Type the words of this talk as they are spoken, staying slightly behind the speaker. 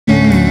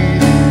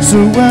So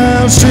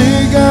I'll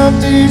shake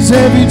off these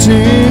heavy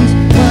chains,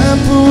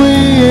 wipe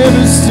away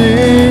every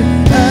stain.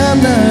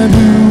 I'm not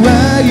who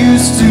I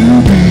used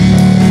to be.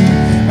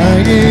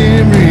 I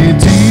am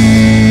redeemed.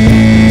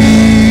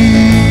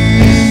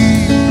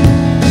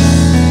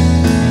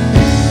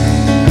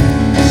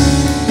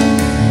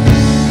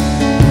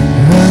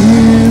 I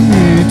am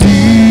redeemed.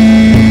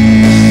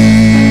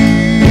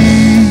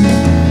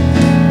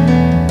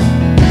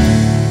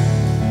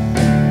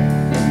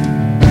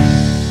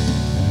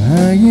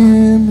 I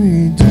am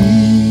redeemed.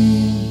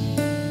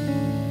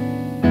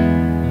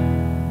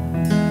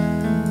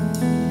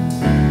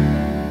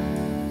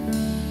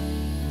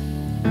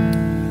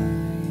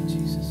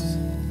 Jesus.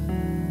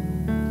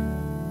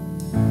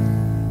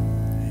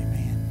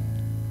 Amen.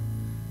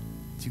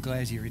 Aren't you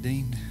glad you're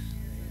redeemed?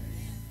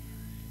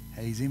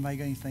 Hey, has anybody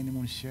got anything they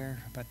want to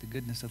share about the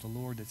goodness of the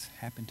Lord that's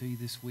happened to you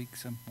this week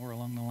somewhere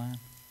along the line?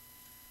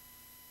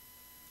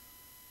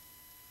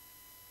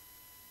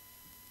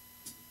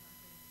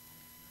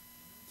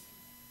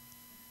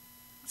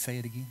 Say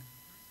it again.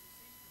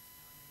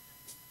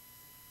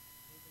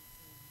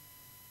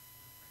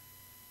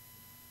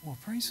 Well,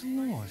 praise the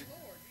Lord.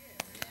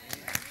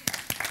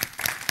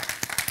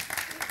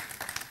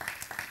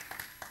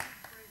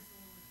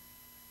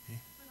 Yeah.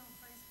 Went on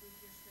Facebook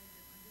yesterday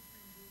that my good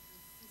friend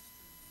George's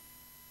sister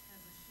has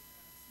a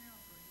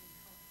schnauzer in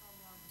called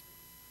Colorado that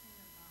was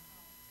cleaning up my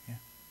house. Yeah.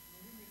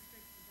 And they didn't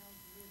expect the dog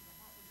to live. The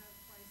heart was out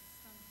of place, the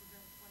stomach was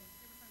out of place,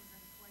 everything was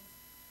out of place.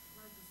 The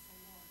bird was so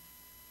large.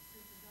 They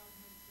said the dog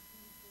made it for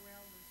 24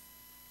 hours,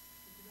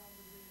 that the dog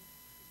would live.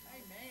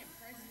 Amen.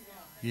 Praise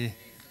God. Yeah.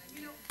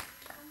 You know,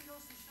 Holy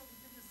Ghost has shown the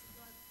goodness of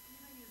God.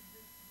 Anything is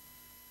that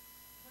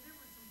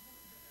whatever is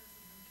important to us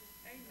is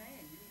important.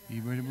 Amen.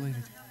 You really believe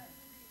it?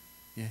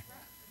 Yeah.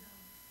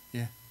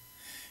 Yeah.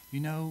 You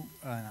know,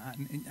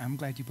 I'm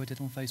glad you put that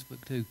on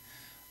Facebook too.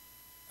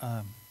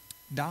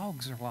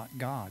 Dogs are like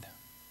God.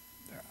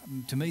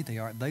 To me, they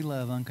are. They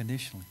love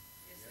unconditionally.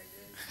 Yes, they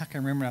do. I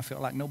can remember I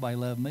felt like nobody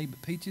loved me,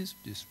 but Peaches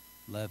just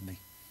loved me.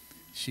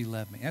 She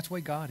loved me. That's the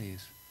way God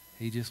is.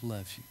 He just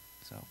loves you.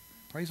 So,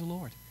 praise the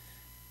Lord.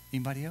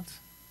 Anybody else?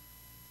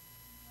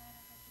 Glad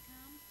I got to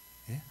come.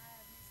 Yeah. I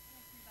have missed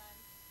everybody.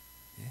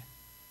 Yeah.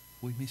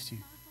 We missed you.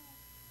 My fault.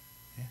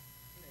 Yeah.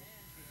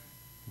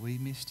 We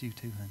missed you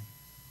too, honey.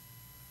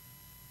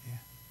 Yeah.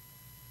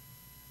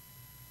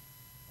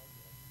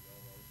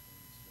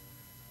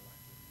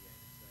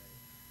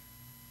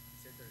 He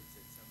sat there and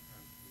said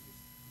sometimes we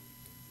just need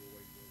to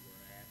enjoy where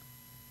we're at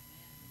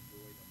and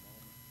enjoy the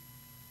moment.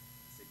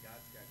 He said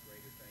God's got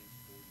greater things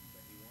for you,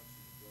 but he wants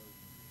you to bloom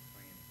when you're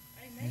planting.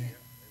 Amen.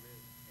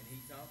 And he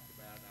talked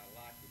about, and I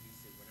liked it, he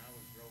said, when I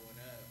was growing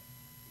up,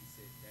 he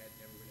said, Dad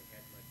never really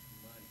had much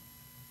money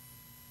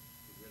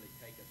to really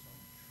take us on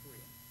a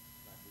trip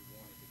like we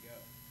wanted to go.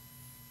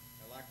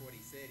 I like what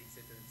he said. He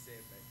sat there and said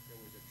that there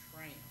was a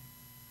tram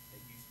that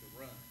used to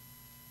run.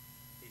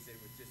 He said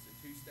it was just a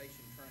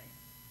 2-station tram.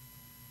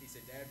 He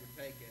said Dad would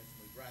take us and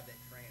we'd ride that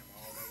tram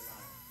all day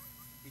long.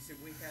 He said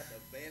we had the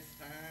best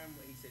time.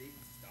 He said it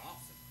was just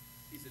awesome.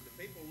 He said the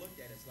people looked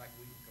at us like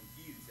we were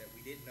confused, that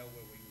we didn't know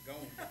where we were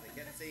going because they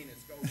kept seeing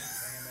us go from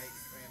tram A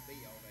to tram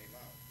B all day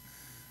long.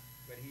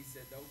 But he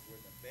said those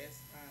were the best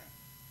times.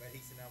 But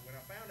he said now when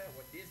I found out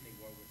what Disney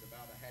World was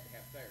about, I had to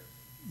have therapy.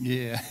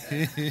 Yeah.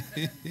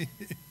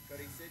 But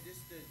he said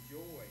just to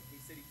enjoy. He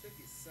said he took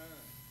his son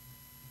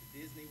to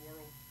Disney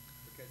World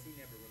because he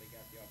never really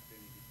got the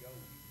opportunity to go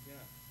when he was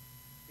young.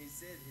 He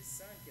said his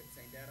son kept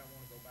saying, Dad, I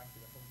want to go back to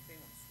the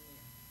hotel and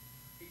swim.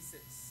 He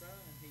said,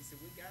 son, he said,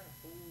 we got a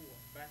pool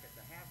back at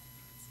the house that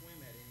you can swim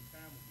at any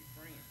time with your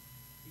friends.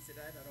 He said,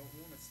 Dad, I don't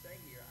want to stay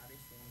here. I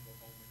just want to go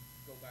home and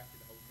go back to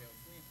the hotel and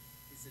swim.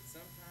 He said,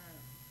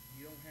 sometimes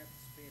you don't have to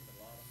spend a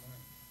lot of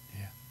money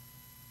Yeah.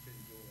 to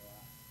enjoy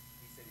life.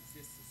 He said it's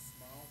just the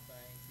small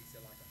things. He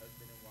said like a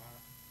husband and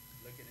wife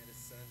looking at a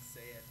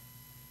sunset.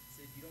 He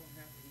said you don't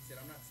have to. He said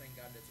I'm not saying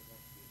God doesn't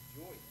want you to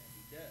enjoy that.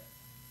 He does,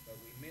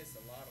 but we miss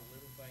a lot of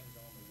little things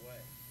on the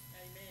way.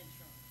 Amen,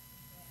 Sean.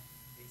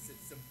 He said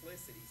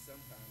simplicity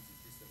sometimes is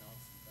just an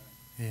awesome thing.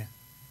 Yeah.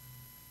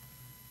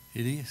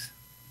 It is.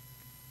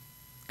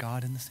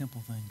 God in the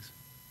simple things.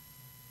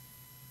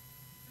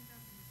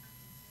 Sometimes when you're trying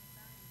to set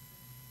values,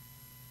 you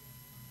have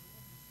to learn to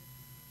love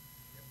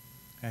yourself.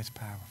 That's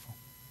powerful.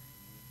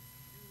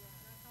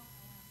 I thought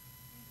my life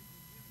ended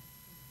with Jim,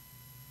 but it's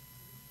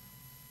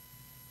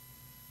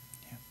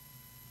not. Yeah.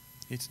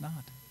 It's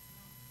not.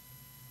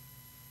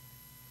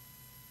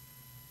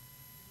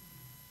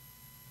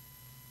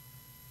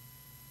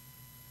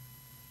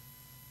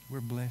 We're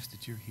blessed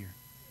that you're here.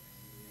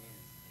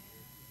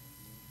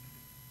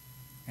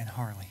 And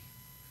Harley.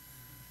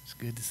 It's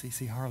good to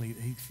see Harley.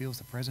 He feels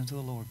the presence of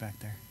the Lord back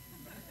there.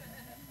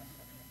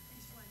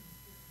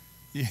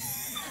 Yeah.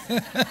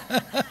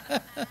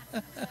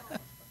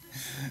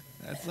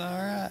 That's all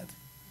right.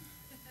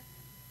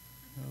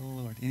 Oh,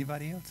 Lord.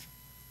 Anybody else?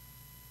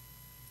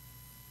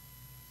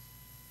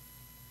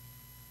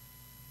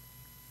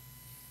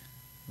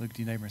 Look at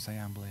your neighbor and say,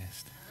 I'm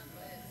blessed.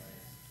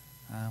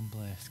 I'm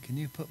blessed. Can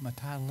you put my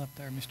title up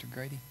there, Mr.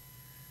 Grady?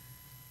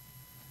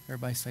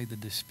 Everybody say the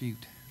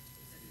dispute.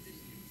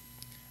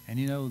 And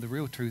you know, the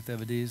real truth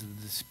of it is the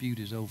dispute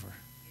is over.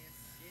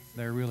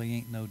 There really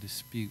ain't no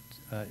dispute.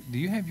 Do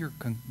you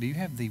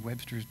have the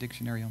Webster's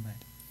dictionary on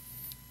that?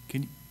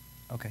 Can you?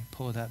 Okay,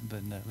 pull it up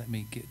and let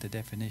me get the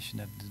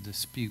definition of the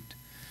dispute.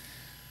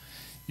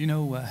 You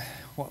know,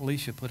 what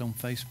Alicia put on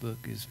Facebook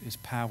is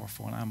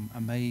powerful, and I'm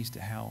amazed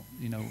at how,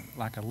 you know,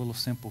 like a little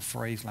simple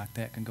phrase like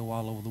that can go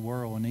all over the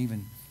world, and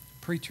even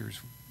preachers.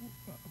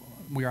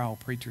 We're all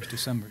preachers to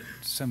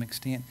some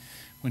extent.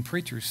 When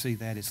preachers see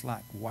that, it's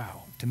like,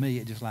 wow. To me,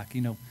 it's just like,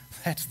 you know,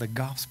 that's the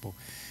gospel.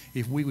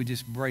 If we would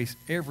just embrace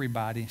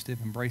everybody instead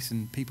of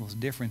embracing people's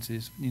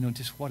differences, you know,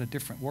 just what a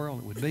different world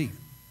it would be.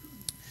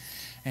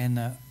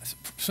 And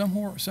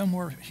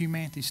somewhere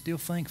humanity still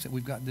thinks that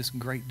we've got this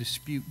great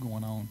dispute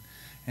going on.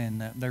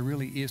 And there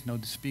really is no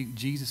dispute.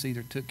 Jesus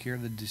either took care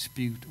of the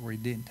dispute or he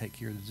didn't take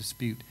care of the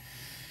dispute.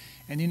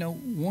 And you know,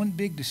 one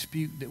big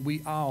dispute that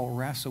we all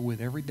wrestle with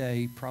every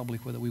day, probably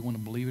whether we want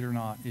to believe it or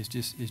not, is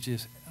just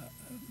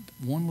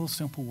one little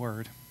simple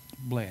word: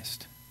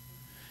 blessed.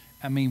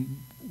 I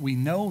mean, we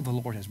know the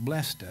Lord has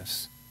blessed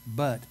us,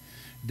 but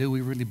do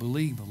we really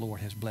believe the Lord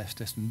has blessed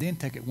us? And then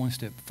take it one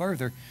step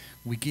further,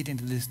 we get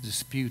into this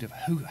dispute of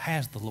who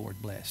has the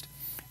Lord blessed.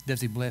 Does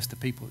he bless the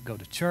people that go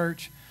to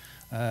church?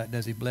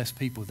 Does he bless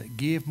people that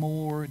give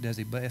more? Does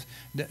he bless?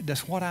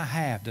 Does what I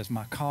have? Does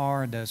my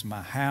car? Does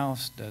my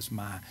house? Does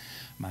my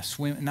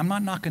swim? And I'm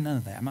not knocking none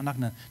of that. I'm not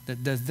knocking none.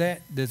 Does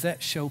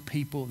that show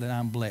people that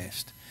I'm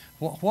blessed?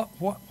 What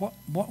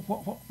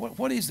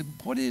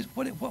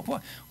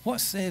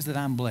says that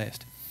I'm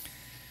blessed?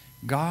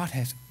 God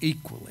has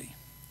equally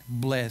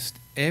blessed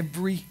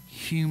every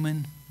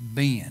human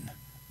being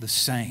the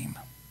same.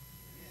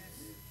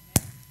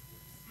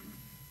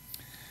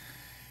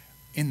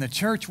 In the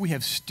church, we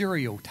have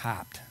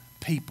stereotyped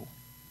people.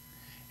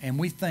 And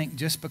we think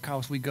just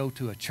because we go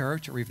to a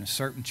church or even a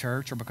certain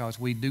church, or because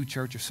we do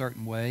church a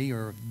certain way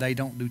or they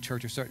don't do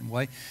church a certain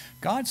way,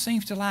 God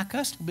seems to like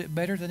us a little bit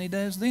better than he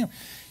does them.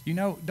 You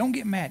know, don't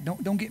get mad.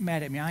 Don't get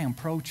mad at me. I am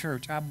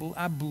pro-church. I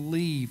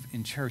believe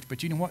in church.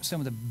 But you know what? Some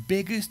of the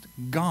biggest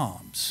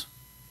goms,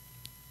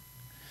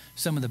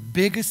 some of the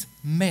biggest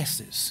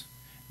messes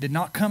did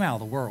not come out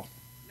of the world.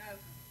 No.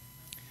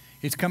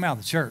 It's come out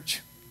of the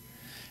church.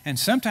 And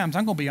sometimes,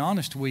 I'm going to be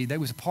honest with you, there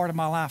was a part of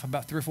my life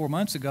about 3 or 4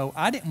 months ago,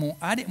 I didn't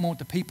want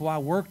the people I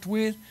worked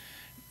with,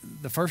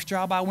 the first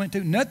job I went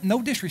to,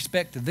 no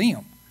disrespect to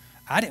them.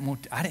 I didn't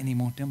even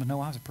want them to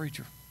know I was a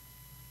preacher.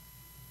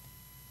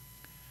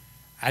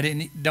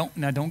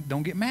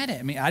 Don't get mad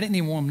at me. I didn't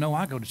even want them to know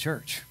I go to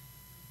church.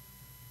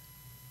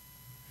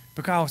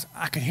 Because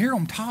I could hear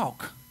them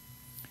talk.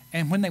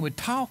 And when they would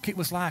talk, it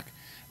was like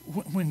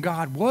when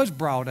God was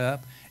brought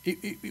up,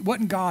 it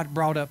wasn't God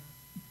brought up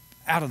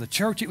out of the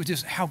church. It was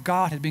just how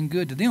God had been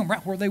good to them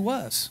right where they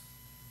was.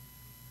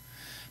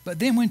 But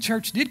then when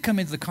church did come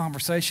into the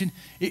conversation,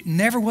 it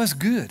never was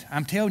good.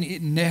 I'm telling you,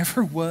 it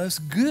never was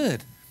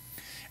good.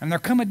 And there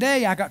come a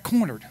day I got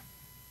cornered.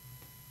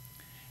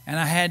 And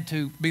I had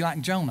to be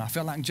like Jonah. I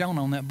felt like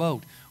Jonah on that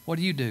boat. What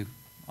do you do?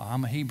 Oh,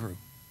 I'm a Hebrew.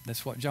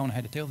 That's what Jonah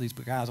had to tell these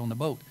guys on the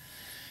boat.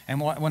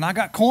 And when I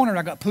got cornered,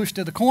 I got pushed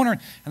to the corner,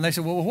 and they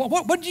said, well,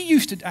 what did you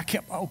used to? I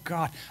kept, oh,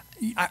 God.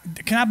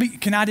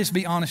 Can I just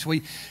be honest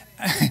with you?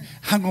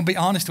 I'm going to be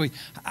honest with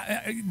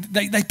you.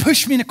 They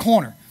pushed me in a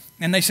corner,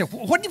 and they said,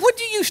 what do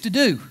you used to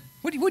do?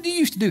 What do you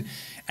used to do?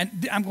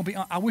 And I'm going to be.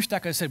 I wished I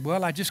could have said,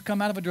 well, I just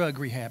come out of a drug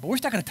rehab. I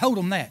wished I could have told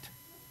them that.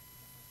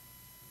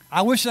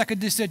 I wish I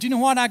could just said, you know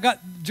what? I got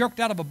jerked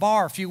out of a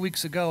bar a few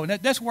weeks ago, and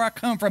that's where I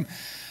come from.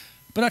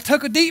 But I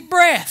took a deep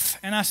breath,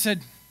 and I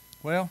said,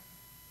 well,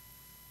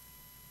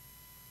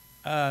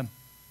 I'm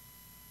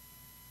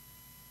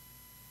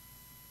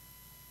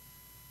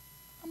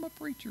a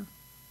preacher.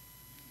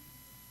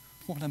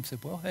 One of them said,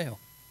 well, hell.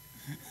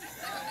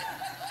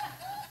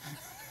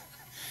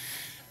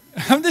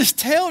 I'm just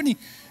telling you.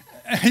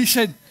 He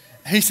said,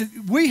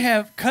 we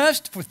have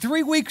cussed for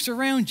 3 weeks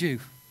around you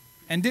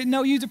and didn't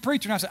know you was a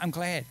preacher. And I said, I'm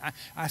glad.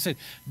 I said,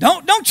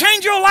 don't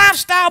change your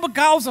lifestyle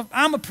because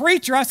I'm a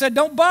preacher. I said,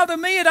 don't bother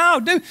me at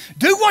all. Do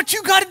what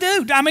you got to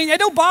do. I mean, it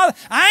don't bother.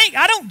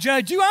 I don't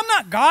judge you. I'm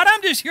not God.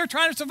 I'm just here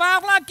trying to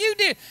survive like you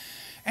did.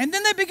 And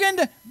then they began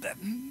to,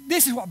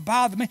 this is what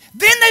bothered me.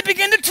 Then they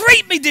began to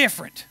treat me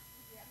different.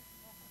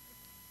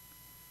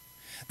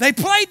 They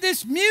played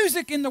this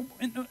music in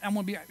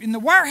the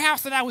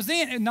warehouse that I was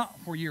in, and not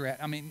where you're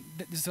at. I mean,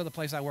 this other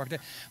place I worked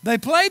at. They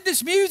played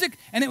this music,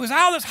 and it was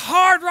all this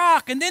hard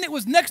rock, and then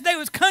next day it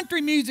was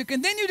country music,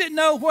 and then you didn't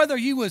know whether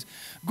you was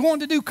going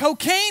to do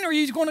cocaine or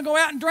you was going to go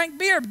out and drink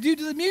beer due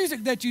to the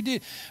music that you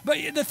did. But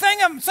the thing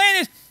I'm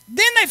saying is,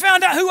 then they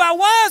found out who I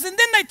was, and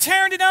then they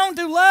turned it on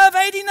to Love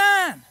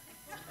 89.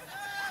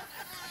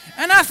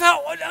 And I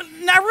thought,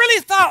 and I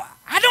really thought,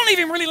 I don't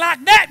even really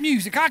like that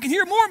music. I can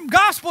hear more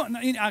gospel.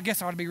 I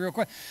guess I ought to be real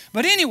quick.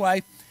 But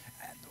anyway,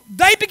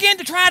 they began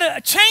to try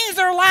to change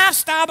their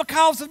lifestyle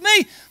because of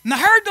me. And I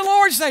heard the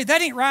Lord say,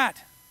 that ain't right.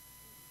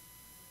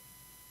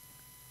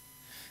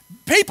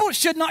 People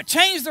should not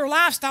change their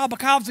lifestyle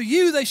because of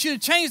you. They should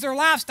have changed their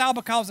lifestyle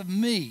because of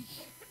me.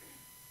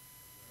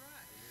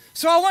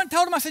 So I went and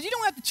told him, I said, you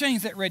don't have to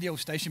change that radio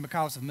station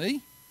because of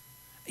me.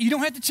 You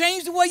don't have to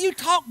change the way you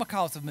talk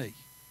because of me.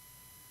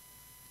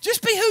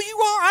 Just be who you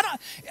are.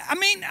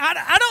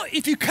 I don't,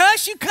 if you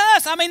cuss, you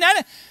cuss. I mean,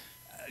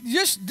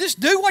 just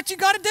do what you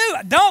got to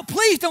do.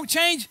 Please don't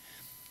change.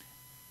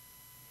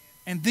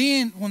 And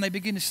then when they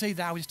begin to see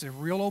that I was just a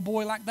real old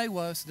boy like they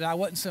was, that I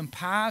wasn't some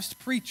pious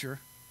preacher,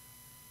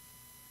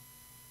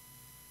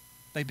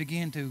 they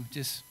begin to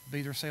just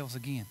be themselves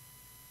again.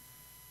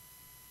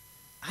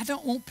 I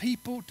don't want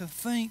people to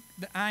think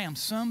that I am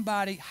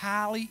somebody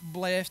highly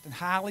blessed and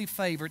highly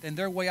favored and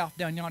they're way off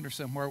down yonder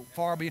somewhere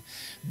far beyond.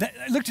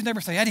 Look at your neighbor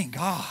and say, that ain't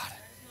God.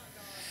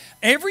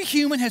 Every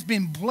human has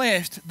been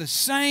blessed the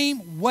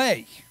same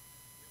way.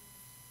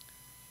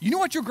 You know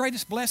what your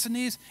greatest blessing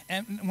is?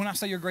 And when I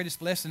say your greatest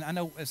blessing, I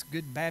know as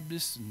good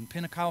Baptists and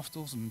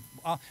Pentecostals, and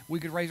we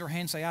could raise our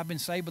hand and say, I've been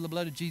saved by the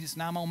blood of Jesus,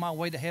 and I'm on my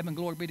way to heaven,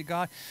 glory be to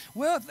God.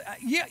 Well,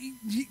 yeah,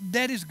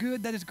 that is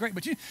good, that is great.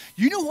 But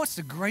you know what's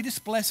the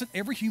greatest blessing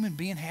every human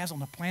being has on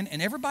the planet? And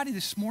everybody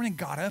this morning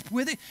got up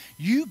with it.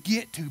 You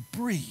get to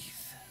breathe.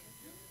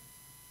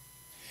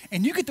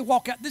 And you get to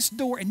walk out this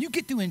door, and you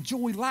get to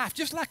enjoy life.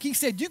 Just like he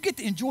said, you get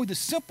to enjoy the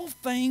simple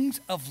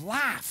things of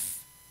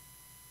life.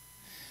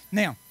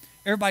 Now,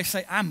 everybody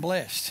say, I'm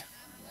blessed.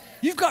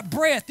 You've got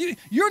breath.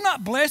 You're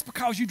not blessed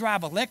because you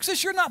drive a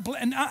Lexus. You're not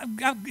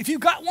if you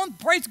got one,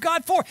 praise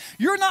God for it.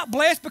 You're not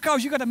blessed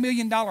because you got $1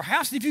 million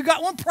house. If you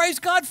got one, praise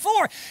God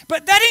for it.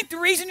 But that ain't the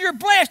reason you're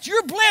blessed.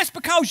 You're blessed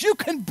because you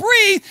can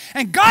breathe,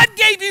 and God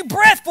gave you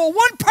breath for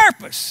one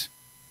purpose.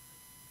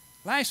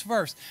 Last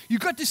verse. You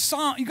got this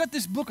psalm. You got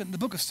this book in the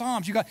book of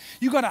Psalms. You got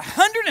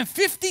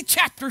 150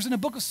 chapters in the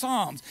book of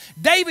Psalms.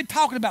 David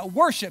talking about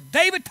worship.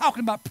 David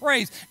talking about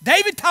praise.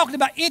 David talking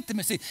about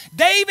intimacy.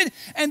 David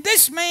and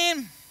this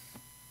man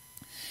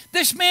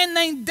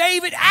named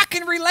David. I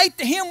can relate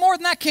to him more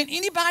than I can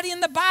anybody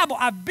in the Bible.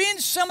 I've been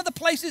some of the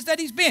places that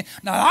he's been.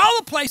 Not all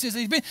the places that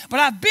he's been,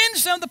 but I've been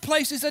some of the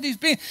places that he's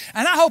been.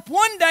 And I hope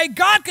one day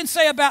God can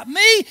say about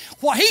me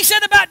what he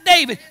said about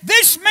David.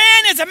 This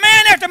man is a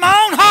man after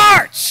my own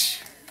heart.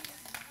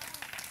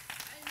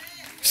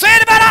 Say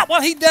it about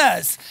well, he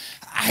does.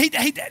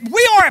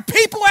 We are a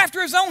people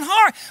after his own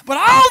heart. But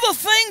all the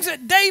things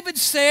that David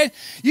said,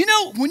 you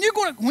know, when you're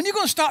going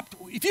to stop,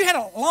 if you had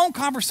a long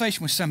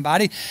conversation with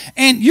somebody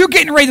and you're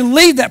getting ready to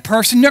leave that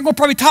person, you're not going to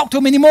probably talk to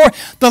them anymore.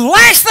 The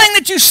last thing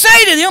that you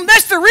say to them,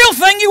 that's the real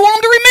thing you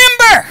want them to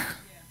remember.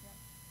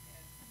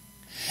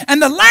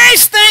 And the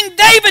last thing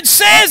David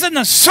says in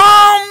the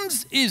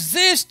Psalms is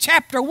this,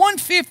 chapter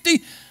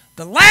 150,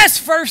 the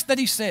last verse that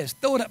he says.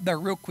 Throw it up there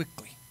real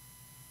quickly.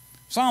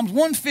 Psalms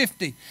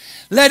 150.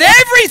 Let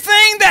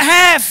everything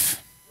that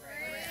hath.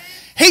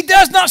 He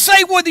does not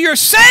say whether you're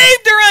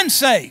saved or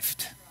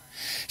unsaved.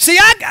 See,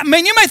 I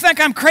mean, you may think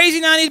I'm crazy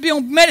and I need to be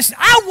on medicine.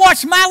 I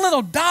watched my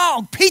little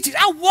dog, Peaches.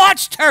 I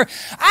watched her.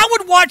 I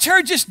would watch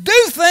her just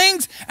do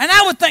things, and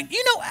I would think,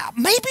 you know,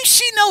 maybe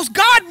she knows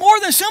God more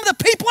than some of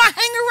the people I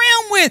hang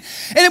around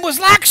with. And it was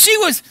like she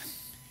was.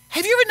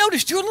 Have you ever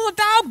noticed your little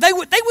dog? They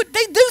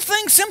do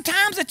things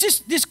sometimes that's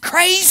just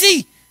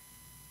crazy.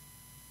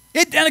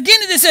 And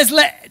again, it says,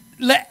 let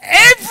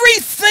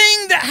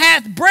everything that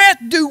hath breath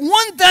do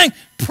one thing.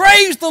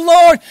 Praise the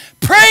Lord.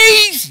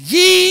 Praise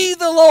ye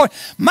the Lord.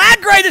 My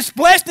greatest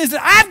blessing is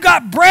that I've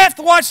got breath,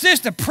 watch this,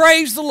 to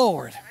praise the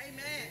Lord.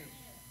 Amen.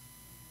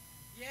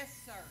 Yes,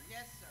 sir.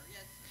 Yes, sir. Yes,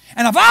 sir.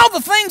 And of all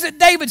the things that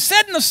David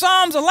said in the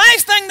Psalms, the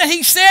last thing that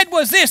he said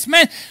was this,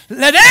 man,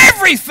 let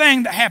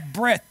everything that hath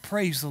breath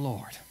praise the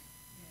Lord.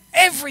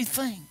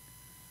 Everything.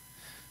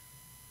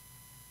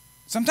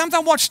 Sometimes I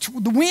watch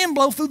the wind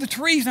blow through the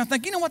trees and I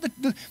think, you know what,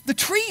 the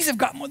trees have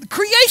got more, the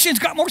creation's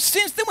got more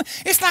sense than we.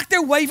 It's like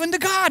they're waving to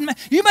God.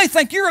 You may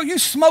think you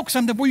smoke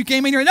something before you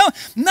came in here. No.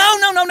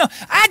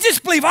 I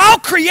just believe all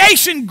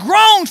creation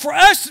groans for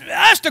us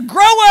to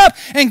grow up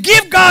and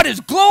give God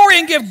his glory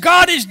and give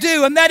God his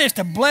due, and that is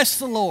to bless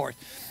the Lord.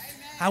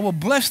 I will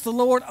bless the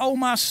Lord, oh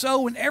my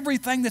soul, and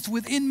everything that's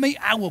within me,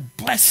 I will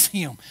bless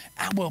him.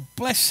 I will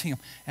bless him.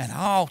 At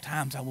all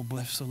times I will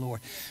bless the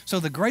Lord.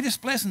 So the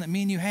greatest blessing that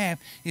me and you have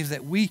is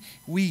that we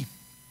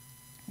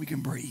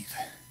can breathe.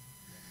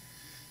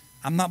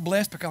 I'm not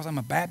blessed because I'm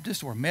a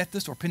Baptist or a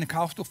Methodist or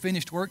Pentecostal,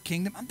 finished work,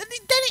 kingdom.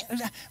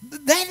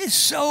 That is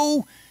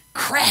so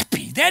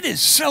crappy. That is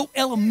so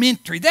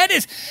elementary.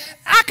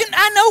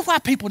 I know why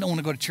people don't want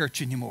to go to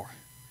church anymore.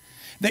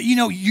 That, you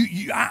know,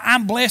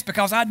 I'm blessed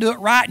because I do it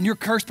right and you're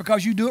cursed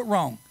because you do it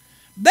wrong.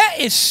 That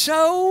is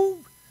so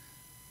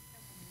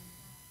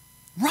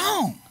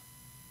wrong.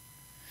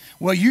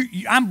 Well,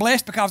 I'm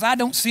blessed because I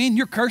don't sin.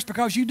 You're cursed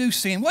because you do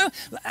sin. Well,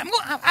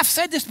 I've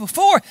said this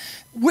before.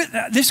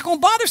 This is going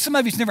to bother some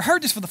of you who's never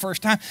heard this for the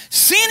first time.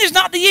 Sin is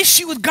not the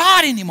issue with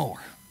God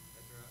anymore.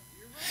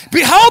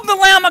 Behold the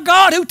Lamb of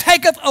God who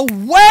taketh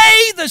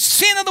away the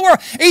sin of the world.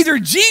 Either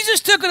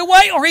Jesus took it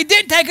away or he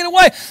didn't take it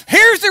away.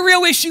 Here's the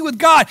real issue with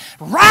God.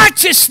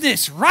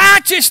 Righteousness.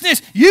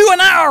 Righteousness. You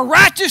and I are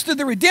righteous through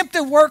the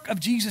redemptive work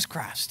of Jesus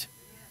Christ.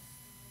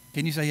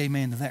 Can you say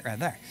amen to that right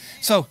there?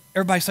 So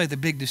everybody say the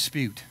big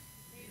dispute.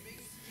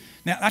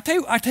 Now, I tell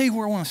you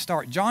where I want to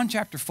start. John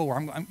chapter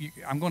 4.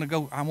 I'm going to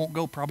go, I won't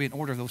go probably in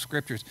order of those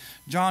scriptures.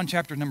 John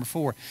chapter number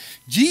 4.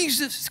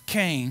 Jesus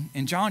came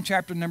in John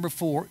chapter number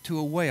 4 to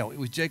a well. It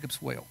was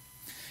Jacob's well.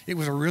 It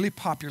was a really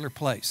popular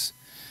place.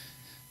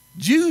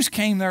 Jews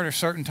came there at a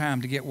certain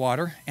time to get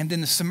water, and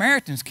then the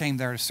Samaritans came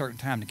there at a certain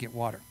time to get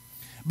water.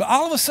 But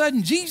all of a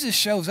sudden, Jesus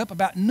shows up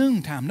about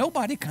noontime.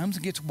 Nobody comes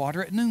and gets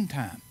water at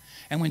noontime.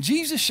 And when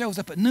Jesus shows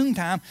up at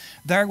noontime,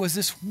 there was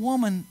this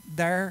woman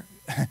there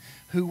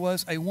who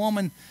was a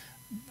woman.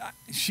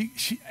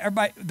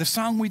 Everybody, the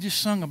song we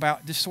just sung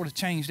about just sort of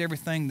changed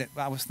everything that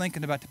I was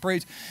thinking about to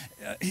preach.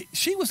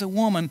 She was a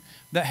woman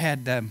that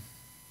had,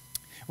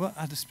 well,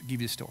 I'll just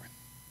give you the story.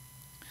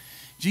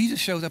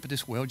 Jesus shows up at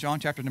this well, John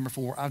chapter number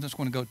 4. I'm just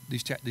going to go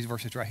these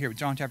verses right here.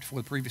 John chapter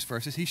 4, the previous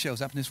verses, he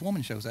shows up and this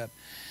woman shows up.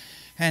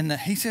 And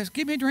he says,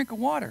 give me a drink of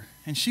water.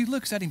 And she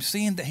looks at him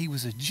seeing that he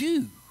was a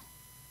Jew.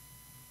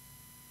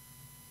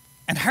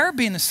 And her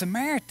being a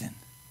Samaritan,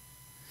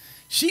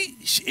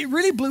 it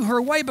really blew her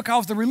away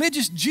because the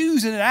religious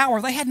Jews at that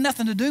hour, they had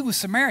nothing to do with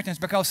Samaritans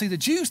because, see, the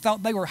Jews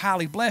thought they were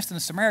highly blessed and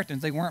the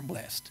Samaritans, they weren't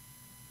blessed.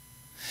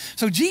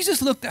 So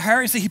Jesus looked at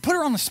her and said, he put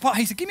her on the spot.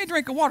 He said, give me a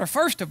drink of water.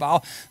 First of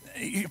all,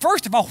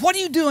 what are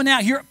you doing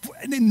out here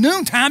at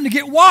noontime to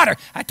get water?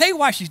 I tell you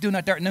why she's doing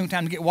out there at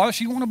noontime to get water.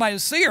 She didn't want nobody to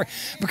see her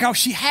because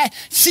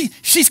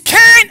she's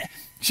carrying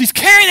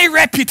a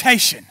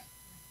reputation.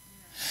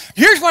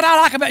 Here's what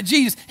I like about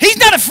Jesus. He's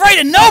not afraid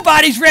of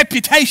nobody's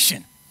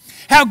reputation.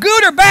 How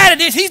good or bad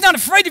it is, he's not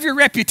afraid of your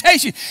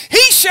reputation.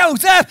 He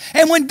shows up,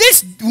 and when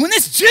this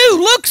Jew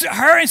looks at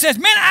her and says,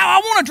 man, I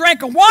want a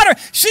drink of water,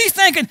 she's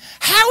thinking,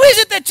 how is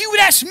it that you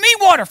would ask me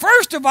water?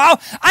 First of all,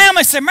 I am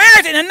a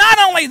Samaritan, and not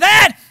only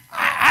that,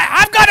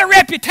 I've got a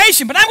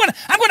reputation, but I'm going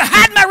to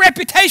hide my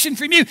reputation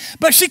from you.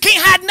 But she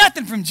can't hide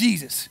nothing from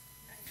Jesus.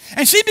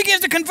 And she begins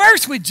to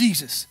converse with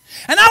Jesus.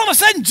 And all of a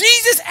sudden,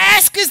 Jesus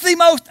asks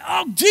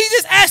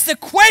the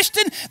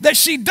question that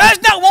she does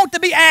not want to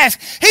be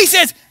asked. He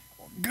says,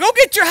 go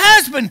get your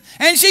husband.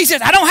 And she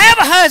says, I don't have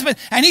a husband.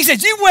 And he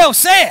says, you well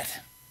said.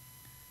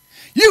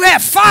 You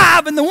have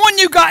 5, and the one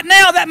you got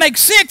now, that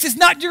makes 6, is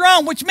not your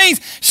own, which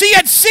means she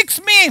had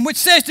 6 men, which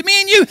says to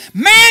me and you,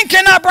 man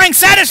cannot bring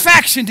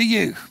satisfaction to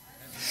you.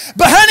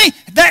 But honey,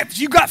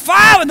 you got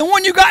 5, and the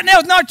one you got now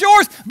is not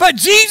yours. But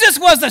Jesus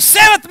was the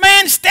 7th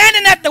man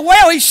standing at the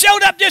well. He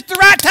showed up just the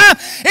right time.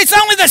 It's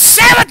only the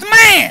 7th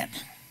man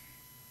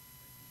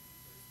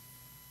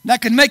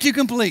that can make you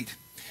complete.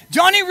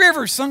 Johnny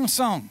Rivers sung a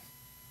song.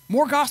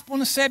 More gospel in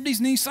the 70s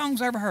than these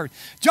songs I ever heard.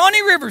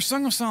 Johnny Rivers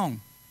sung a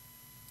song.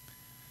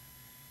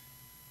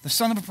 The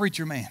son of a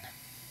preacher man.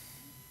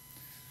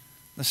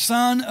 The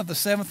son of the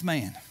 7th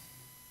man.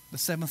 The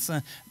 7th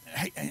son.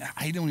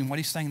 I don't even know what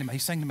he's singing about.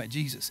 He's singing about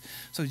Jesus.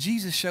 So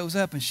Jesus shows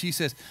up and she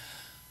says,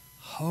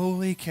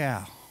 holy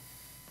cow,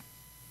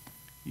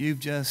 you've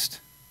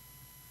just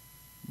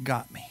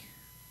got me.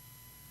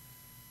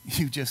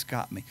 You've just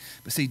got me.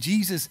 But see,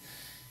 Jesus,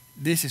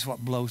 this is what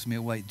blows me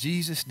away.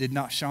 Jesus did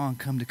not, Sean,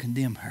 come to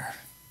condemn her.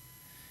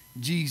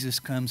 Jesus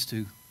comes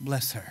to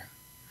bless her.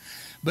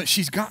 But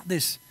she's got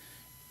this,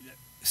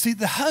 see,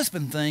 the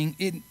husband thing,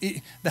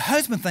 the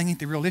husband thing ain't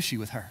the real issue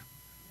with her.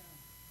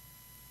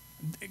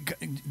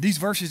 These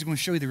verses are going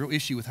to show you the real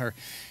issue with her.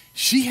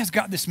 She has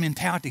got this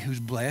mentality who's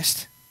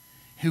blessed,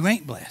 who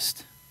ain't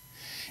blessed.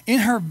 In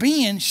her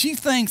being, she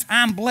thinks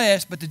I'm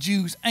blessed, but the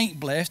Jews ain't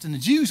blessed. And the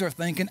Jews are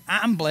thinking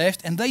I'm blessed,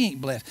 and they ain't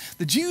blessed.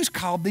 The Jews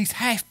called these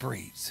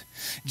half-breeds.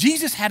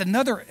 Jesus had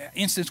another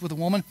instance with a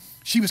woman.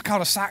 She was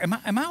called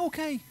am I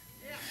okay?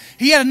 Yeah.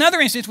 He had another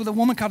instance with a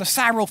woman called a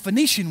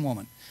Syrophoenician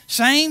woman.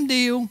 Same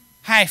deal,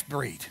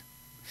 half-breed.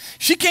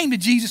 She came to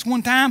Jesus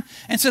one time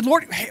and said,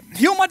 Lord,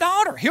 heal my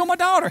daughter, heal my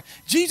daughter.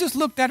 Jesus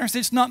looked at her and said,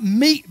 it's not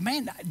meat.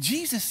 Man,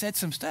 Jesus said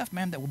some stuff,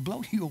 man, that will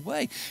blow you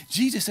away.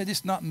 Jesus said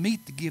it's not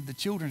meat to give the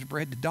children's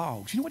bread to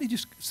dogs. You know what he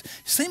just,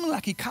 seemed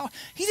like he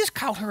just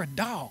called her a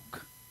dog.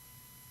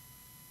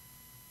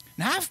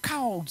 Now, I've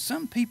called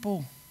some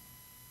people,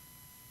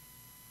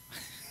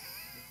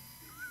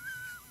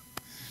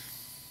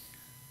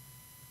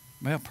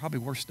 well, probably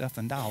worse stuff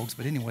than dogs.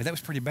 But anyway, that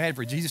was pretty bad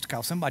for Jesus to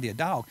call somebody a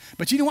dog.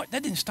 But you know what?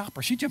 That didn't stop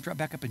her. She jumped right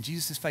back up in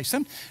Jesus' face.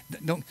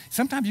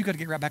 Sometimes you got to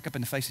get right back up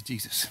in the face of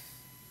Jesus.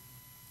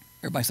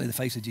 Everybody say the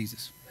face of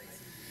Jesus.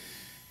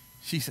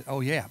 She said,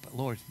 oh, yeah, but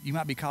Lord, you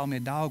might be calling me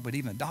a dog, but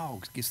even a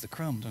dog gets the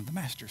crumbs on the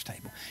master's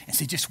table. And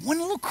see, just one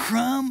little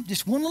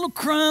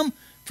crumb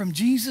from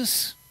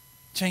Jesus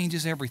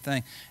changes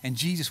everything. And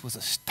Jesus was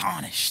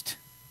astonished.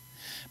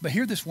 But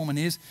here this woman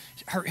is.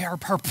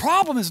 Her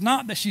problem is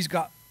not that she's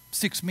got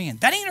 6 men.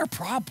 That ain't her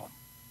problem.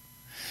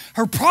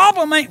 Her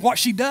problem ain't what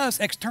she does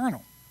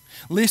external.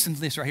 Listen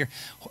to this right here.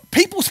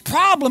 People's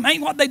problem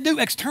ain't what they do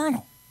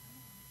external.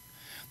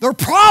 Their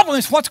problem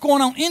is what's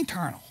going on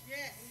internal.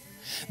 Yes.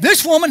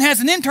 This woman has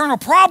an internal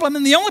problem,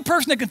 and the only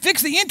person that can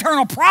fix the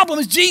internal problem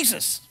is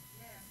Jesus.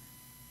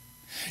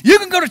 Yes. You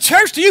can go to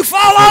church till you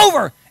fall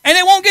over, and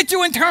it won't get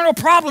your internal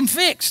problem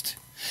fixed.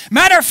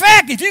 Matter of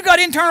fact, if you've got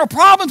internal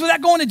problems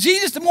without going to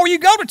Jesus, the more you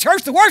go to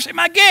church, the worse it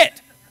might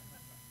get.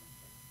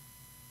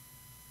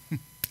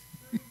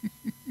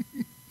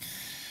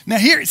 Now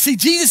here, see,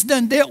 Jesus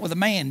done dealt with a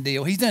man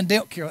deal. He's done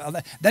dealt care.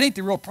 That ain't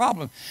the real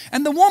problem.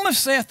 And the woman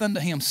saith unto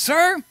him,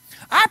 Sir,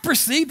 I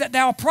perceive that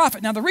thou art a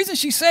prophet. Now the reason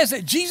she says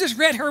that, Jesus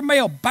read her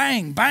mail,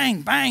 bang,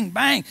 bang, bang,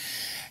 bang.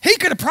 He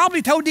could have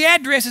probably told the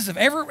addresses of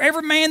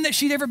every man that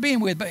she'd ever been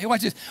with. But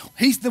watch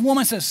this. The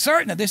woman says,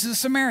 Sir, now this is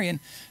a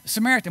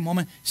Samaritan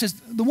woman. Says,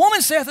 the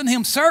woman saith unto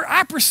him, Sir,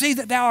 I perceive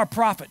that thou art a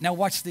prophet. Now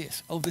watch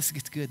this. Oh, this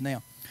gets good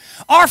now.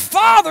 Our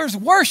fathers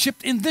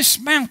worshipped in this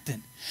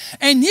mountain.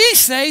 And ye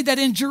say that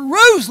in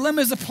Jerusalem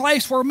is a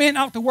place where men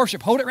ought to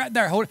worship. Hold it right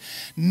there. Hold it.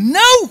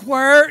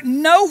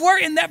 Nowhere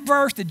in that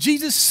verse did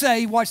Jesus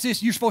say, watch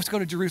this, you're supposed to go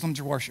to Jerusalem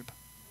to worship.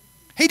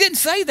 He didn't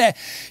say that.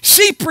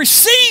 She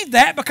perceived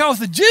that because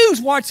the Jews,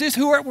 watch this,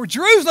 who were at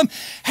Jerusalem,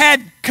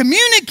 had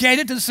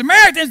communicated to the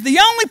Samaritans, the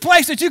only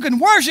place that you can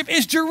worship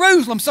is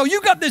Jerusalem. So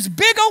you got this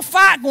big old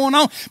fight going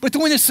on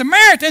between the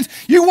Samaritans.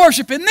 You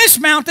worship in this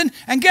mountain,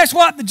 and guess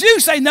what? The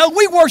Jews say, no,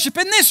 we worship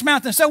in this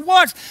mountain. So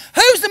watch,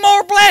 who's the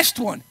more blessed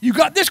one? You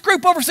got this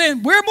group over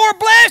saying, we're more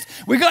blessed.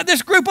 We got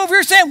this group over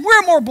here saying,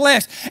 we're more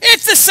blessed.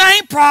 It's the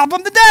same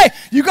problem today.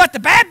 You got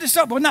the Baptists,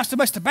 well, not so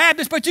much the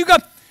Baptists, but you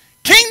got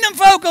kingdom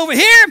folk over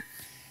here,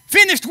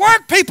 finished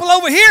work people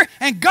over here,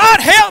 and God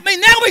help me,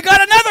 now we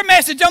got another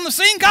message on the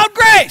scene called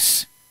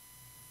grace.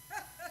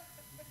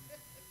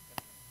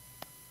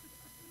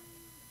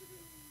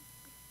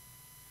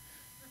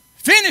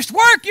 Finished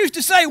work used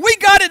to say, we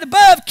got it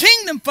above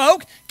kingdom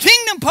folk.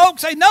 Kingdom folk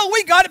say, no,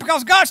 we got it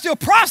because God still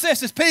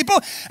processes people.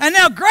 And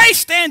now grace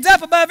stands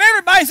up above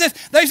everybody and says,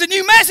 there's a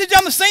new message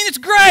on the scene, it's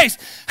grace.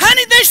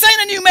 Honey, this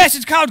ain't a new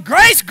message called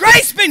grace.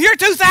 Grace's been here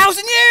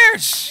 2,000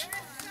 years.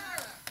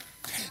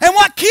 And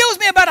what kills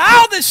me about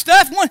all this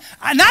stuff,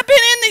 and I've been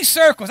in these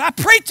circles, I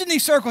preach in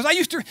these circles.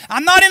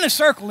 I'm not in a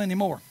circle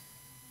anymore.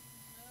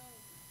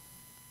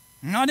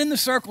 I'm not in the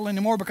circle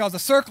anymore because the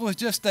circle is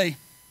just a,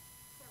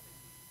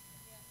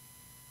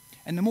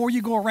 and the more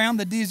you go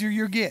around, the dizzier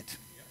you get.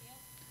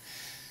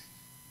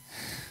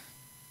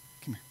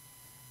 Come here.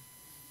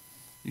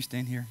 You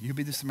stand here. You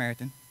be the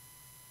Samaritan.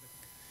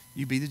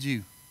 You be the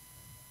Jew.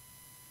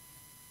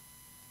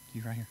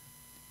 You right here.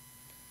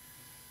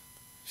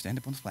 Stand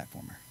up on this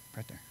platform there.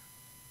 Right there.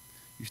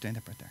 You stand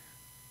up right there.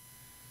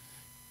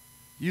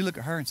 You look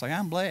at her and say,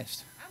 I'm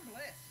blessed. I'm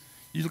blessed.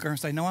 You look at her and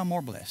say, no, I'm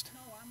more blessed.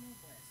 No, I'm more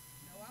blessed.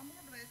 No, I'm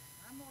more blessed.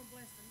 I'm more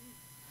blessed than you.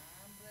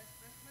 I'm blessed,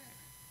 blessed,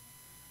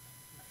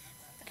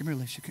 blessed. Come here,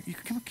 Alicia.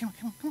 Come on.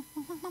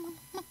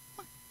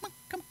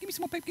 Give me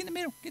some more paper. Get in the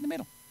middle. Get in the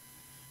middle.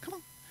 Come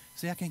on.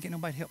 See, I can't get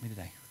nobody to help me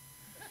today.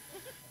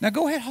 Now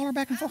go ahead, holler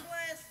back and forth. I'm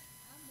blessed.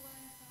 I'm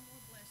blessed.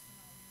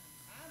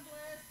 I'm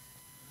more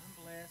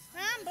blessed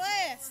than all you. I'm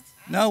blessed.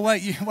 No,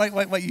 wait.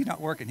 You're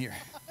not working here.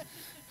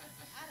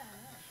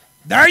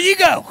 There you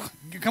go.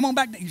 Come on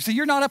back. You see,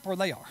 you're not up where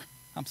they are.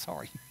 I'm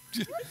sorry.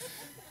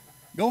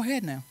 Go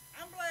ahead now.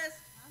 I'm blessed.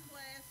 I'm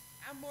blessed.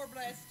 I'm more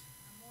blessed.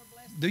 I'm more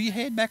blessed. Do your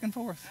head back and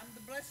forth. I'm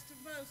the blessed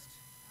of most.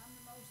 I'm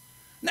the most.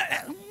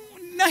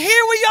 Now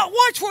here we are.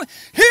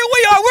 Here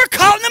we are. We're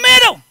caught in the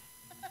middle.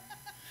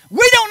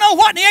 We don't know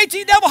what in the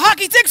HE double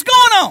hockey stick's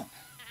going on.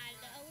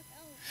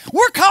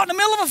 We're caught in the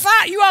middle of a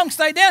fight. You all can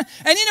stay down.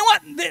 And you know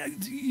what?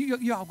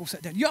 You all go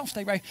sit down. You all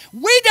stay right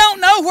here. We don't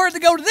know where to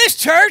go to this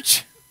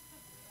church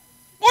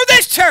or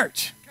this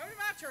church. Come to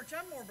my church.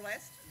 I'm more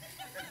blessed.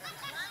 I'm more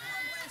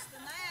blessed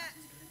than that.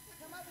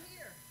 Come over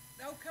here.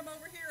 No, come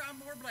over here. I'm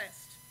more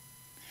blessed.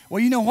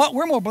 Well, you know what?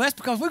 We're more blessed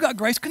because we've got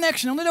Grace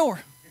Connection on the door.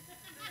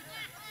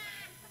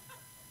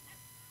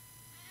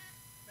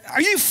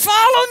 Are you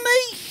following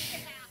me?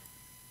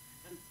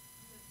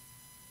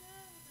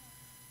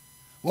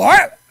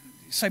 Well,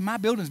 say my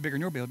building's bigger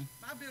than your building.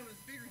 My building's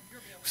bigger than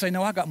your building. Say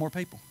no, I got more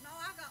people. No,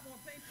 I got more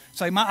people.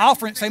 Say my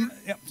offering. Say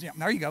yeah,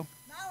 there you go.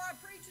 No, our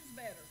preaching's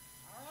better.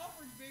 Our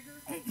offering's bigger.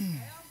 Yeah.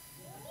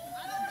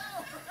 I don't know.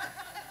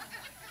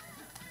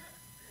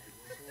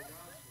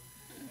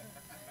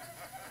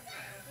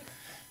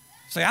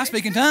 Say I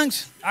speak in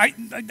tongues.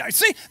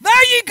 See,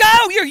 there you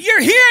go. You're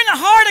hearing the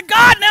heart of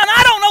God now, and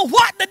I don't know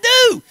what to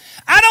do.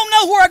 I don't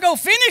know where I go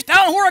finished. I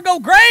don't know where I go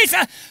grace.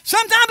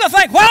 Sometimes I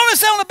think, why don't I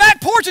sit on the back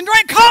porch and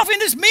drink coffee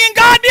and just me and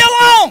God be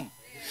alone?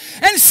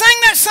 And sing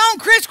that song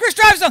Chris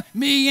drives song.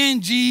 Me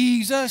and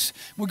Jesus,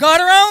 we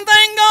got our own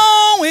thing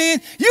going.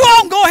 You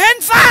all can go ahead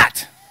and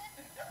fight.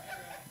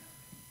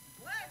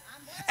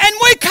 And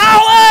we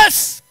call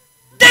us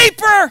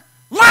deeper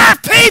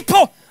life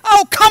people.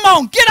 Oh, come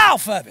on, get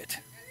off of it.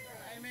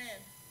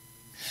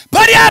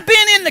 Buddy, I've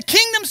been in the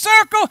kingdom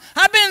circle.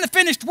 I've been in the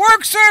finished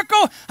work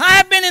circle.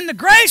 I've been in the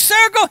grace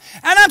circle.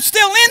 And I'm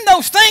still in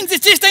those things.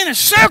 It just ain't a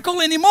circle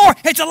anymore.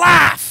 It's a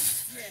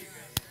life.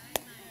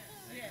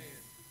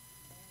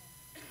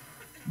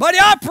 Buddy,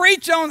 I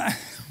preach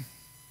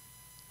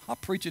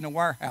in a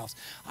warehouse.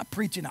 I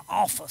preach in an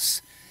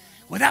office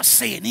without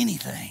saying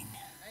anything.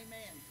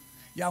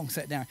 Y'all can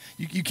sit down.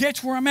 You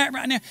catch where I'm at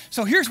right now?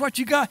 So here's what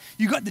you got.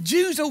 You got the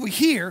Jews over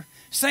here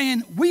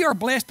saying we are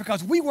blessed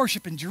because we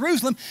worship in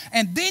Jerusalem,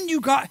 and then you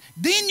got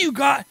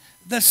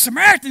the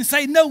Samaritans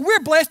saying no, we're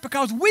blessed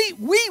because we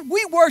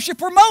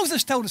worship where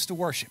Moses told us to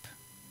worship.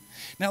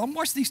 Now,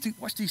 watch these two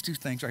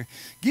things right here.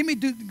 Give me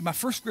my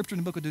first scripture in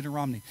the book of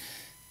Deuteronomy.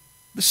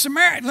 The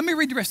Samaritan, let me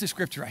read the rest of the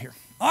scripture right here.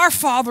 Our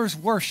fathers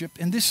worship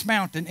in this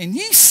mountain, and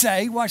ye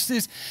say, watch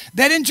this,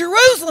 that in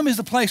Jerusalem is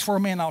the place where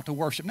men ought to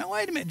worship. Now,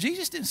 wait a minute.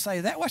 Jesus didn't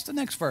say that. Watch the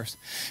next verse.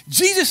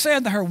 Jesus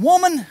said to her,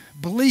 Woman,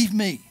 believe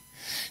me,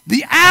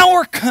 the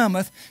hour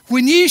cometh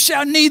when ye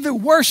shall neither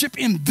worship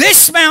in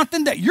this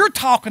mountain that you're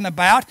talking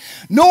about,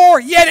 nor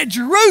yet at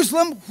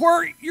Jerusalem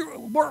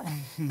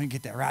let me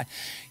get that right.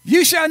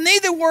 You shall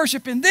neither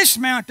worship in this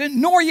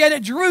mountain, nor yet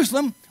at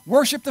Jerusalem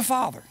worship the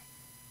Father.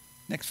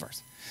 Next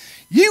verse.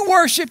 Ye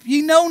worship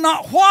ye know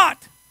not what.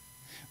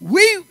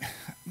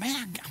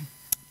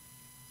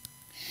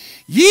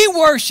 Ye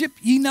worship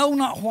ye know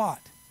not what.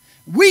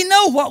 We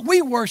know what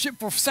we worship,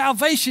 for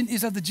salvation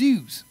is of the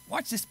Jews.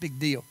 Watch this big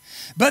deal.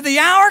 But the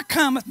hour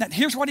cometh, now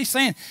here's what he's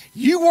saying.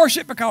 You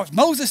worship because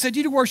Moses said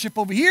you to worship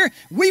over here.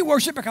 We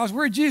worship because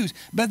we're Jews.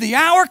 But the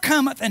hour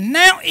cometh, and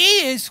now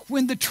is,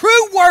 when the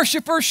true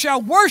worshipers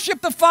shall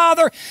worship the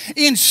Father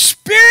in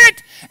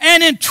spirit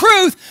and in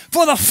truth.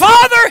 For the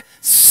Father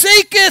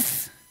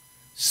seeketh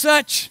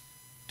such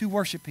to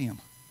worship him.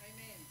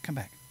 Amen. Come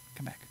back.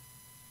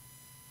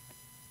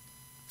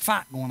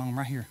 Fight going on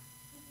right here.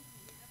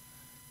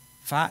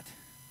 Fight.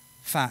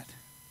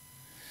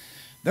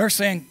 They're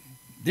saying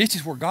this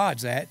is where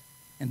God's at,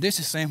 and this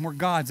is saying where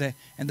God's at,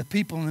 and the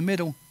people in the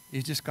middle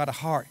is just got a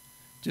heart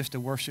just to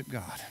worship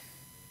God.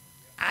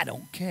 I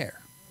don't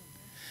care.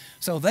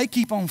 So they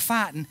keep on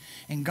fighting,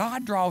 and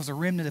God draws a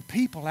remnant of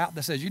people out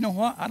that says, you know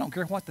what? I don't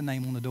care what the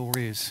name on the door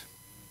is.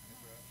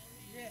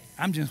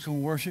 I'm just going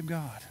to worship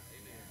God.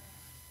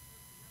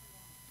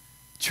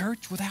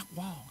 Church without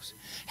walls.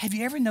 Have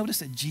you ever noticed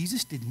that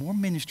Jesus did more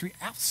ministry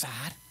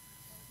outside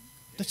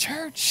the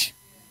church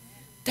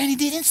than he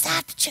did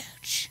inside the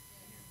church?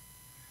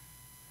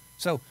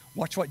 So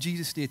watch what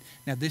Jesus did.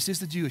 Now this is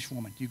the Jewish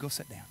woman. You go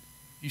sit down.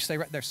 You stay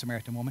right there,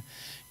 Samaritan woman.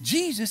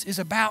 Jesus is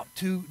about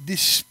to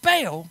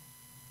dispel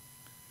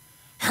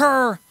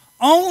her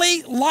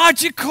only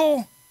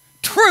logical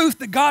truth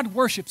that God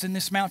worships in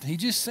this mountain. He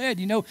just said,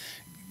 you know,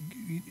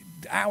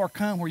 the hour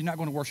come where you're not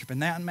going to worship in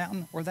that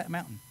mountain or that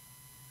mountain.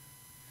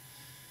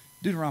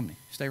 Deuteronomy,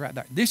 stay right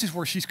there. This is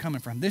where she's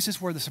coming from. This is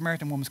where the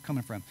Samaritan woman's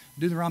coming from.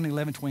 Deuteronomy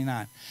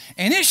 11:29.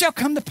 And it shall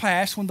come to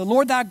pass, when the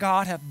Lord thy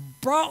God hath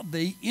brought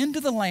thee into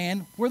the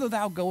land whither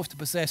thou goest to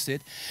possess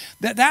it,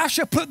 that thou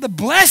shalt put the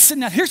blessing.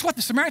 Now here's what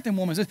the Samaritan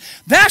woman says.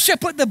 Thou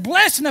shalt put the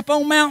blessing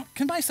upon Mount,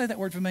 can anybody say that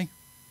word for me?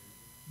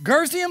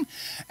 Gerizim,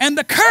 and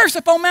the curse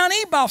upon Mount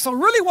Ebal. So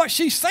really what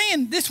she's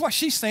saying, this is what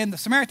she's saying, the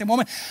Samaritan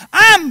woman.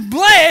 I'm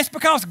blessed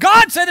because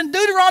God said in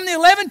Deuteronomy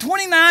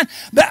 11:29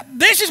 that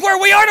this is where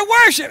we are to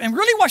worship. And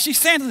really what she's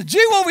saying to the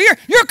Jew over here,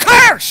 you're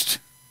cursed.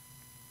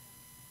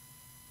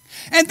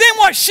 And then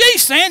what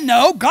she's saying,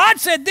 no, God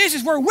said this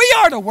is where we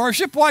are to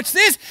worship, watch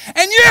this,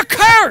 and you're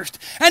cursed.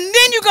 And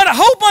then you got a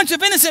whole bunch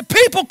of innocent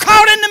people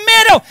caught in the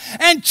middle.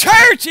 And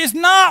church is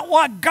not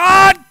what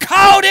God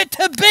called it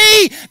to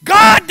be.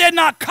 God did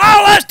not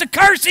call us to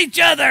curse each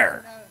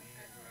other.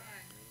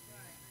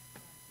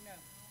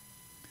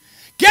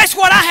 Guess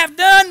what I have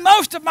done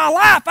most of my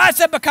life? I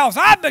said because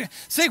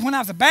see, when I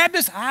was a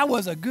Baptist, I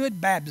was a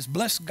good Baptist,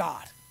 bless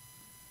God.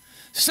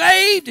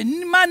 Saved,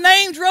 and my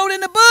name's wrote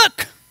in the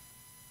book.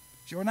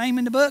 Your name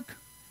in the book?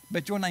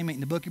 Bet your name ain't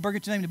in the book. You better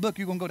get your name in the book,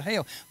 you're going to go to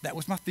hell. That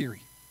was my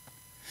theory.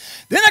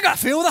 Then I got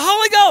filled with the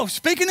Holy Ghost,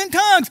 speaking in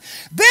tongues.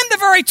 Then the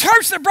very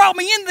church that brought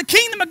me into the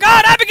kingdom of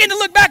God, I began to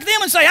look back at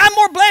them and say, I'm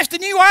more blessed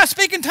than you are. I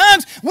speak in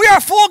tongues. We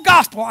are full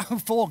gospel. I'm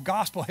full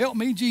gospel. Help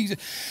me, Jesus.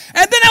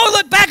 And then I would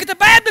look back at the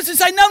Baptists and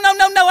say, no,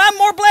 I'm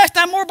more blessed.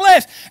 I'm more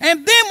blessed.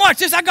 And then watch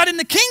this. I got in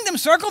the kingdom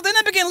circle. Then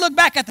I began to look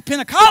back at the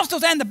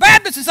Pentecostals and the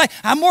Baptists and say,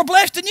 I'm more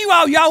blessed than you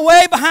all. Y'all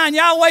way behind.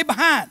 Y'all way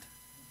behind.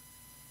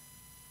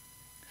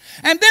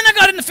 And then I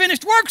got in the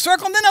finished work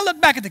circle, and then I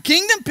looked back at the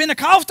kingdom,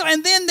 Pentecostal,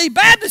 and then the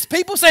Baptist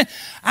people saying,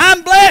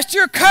 I'm blessed,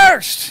 you're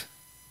cursed.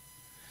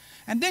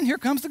 And then here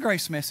comes the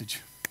grace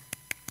message.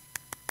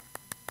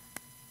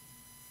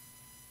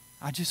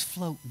 I just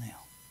float now.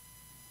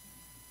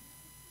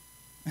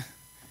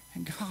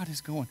 And God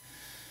is going,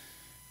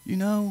 you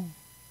know,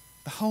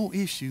 the whole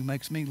issue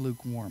makes me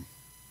lukewarm,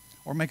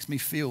 or makes me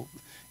feel,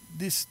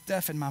 this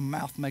stuff in my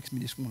mouth makes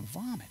me just want to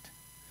vomit.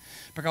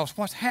 Because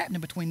what's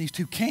happening between these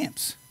two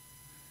camps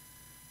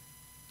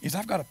is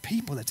I've got a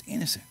people that's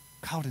innocent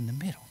caught in the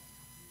middle.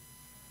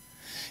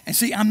 And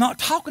see, I'm not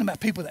talking about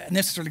people that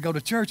necessarily go to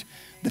church.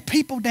 The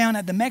people down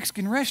at the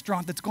Mexican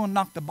restaurant that's going to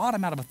knock the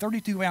bottom out of a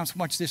 32-ounce,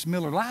 watch this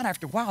Miller Lite,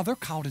 after a while, they're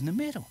caught in the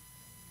middle.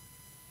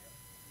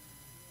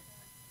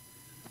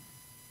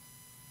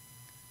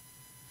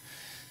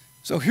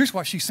 So here's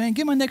what she's saying.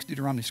 Give me my next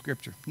Deuteronomy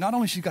scripture. Not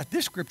only she got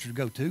this scripture to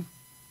go to,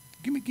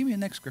 give me a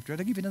next scripture.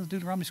 Did I give you another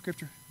Deuteronomy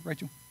scripture,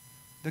 Rachel?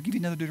 Did I give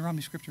you another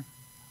Deuteronomy scripture?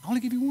 I only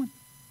give you one.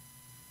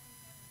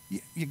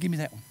 Yeah, give me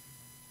that one.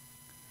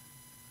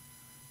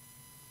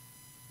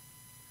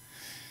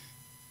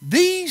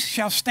 These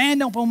shall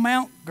stand up on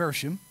Mount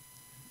Gerizim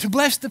to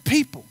bless the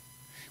people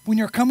when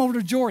you're come over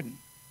to Jordan.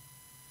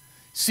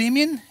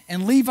 Simeon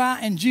and Levi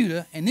and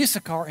Judah and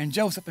Issachar and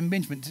Joseph and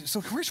Benjamin.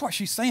 So here's what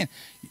she's saying.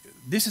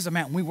 This is a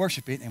mountain, we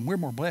worship it, and we're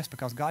more blessed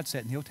because God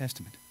said in the Old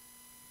Testament.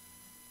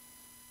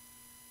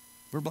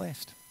 We're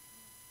blessed.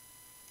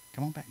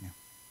 Come on back now.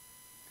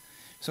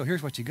 So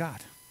here's what you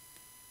got.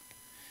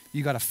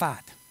 You got to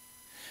fight.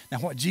 Now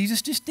what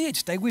Jesus just did,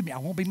 stay with me, I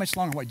won't be much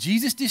longer. What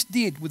Jesus just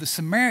did with the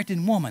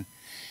Samaritan woman,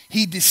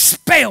 he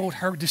dispelled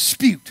her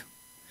dispute.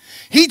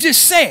 He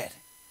just said,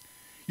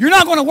 you're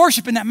not going to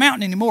worship in that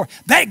mountain anymore.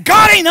 That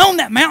God ain't on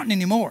that mountain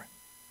anymore.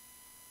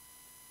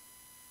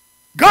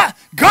 God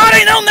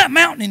ain't on that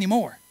mountain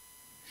anymore.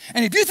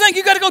 And if you think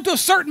you got to go to a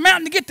certain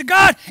mountain to get to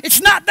God,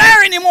 it's not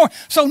there anymore.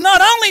 So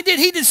not only did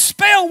he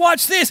dispel,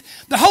 watch this,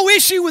 the whole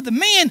issue with the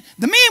men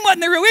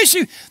wasn't the real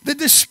issue. The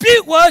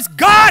dispute was,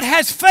 God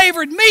has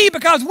favored me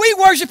because we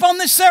worship on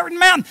this certain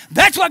mountain.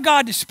 That's what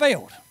God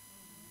dispelled.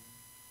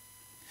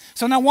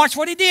 So now watch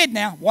what he did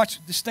now. Watch,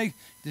 just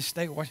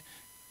stay, watch.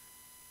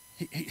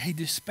 He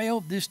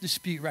dispelled this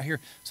dispute right here.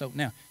 So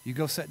now, you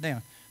go sit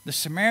down. The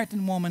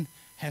Samaritan woman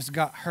has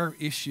got her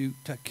issue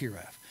took care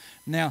of.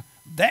 Now,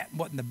 that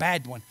wasn't the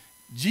bad one.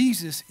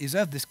 Jesus is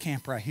of this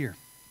camp right here.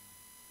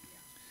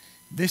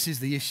 This is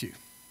the issue.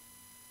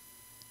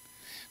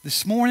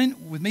 This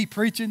morning, with me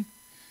preaching,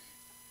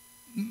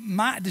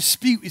 my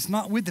dispute is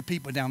not with the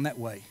people down that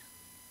way.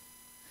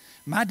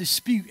 My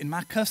dispute and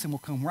my cussing will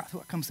come right through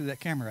what comes through that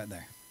camera right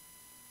there.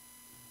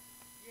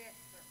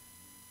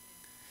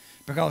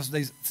 Because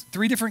there's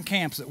 3 different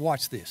camps that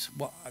watch this.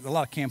 Well, a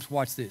lot of camps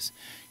watch this.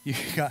 You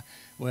got,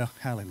 well,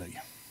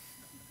 hallelujah.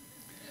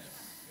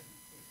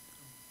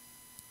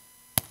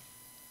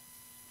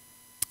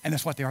 And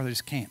that's what they are. They're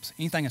just camps.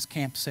 Anything that's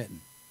camp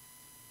setting.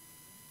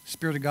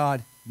 Spirit of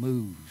God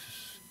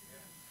moves.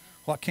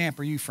 What camp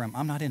are you from?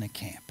 I'm not in a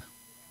camp.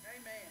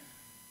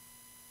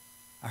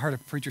 I heard a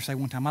preacher say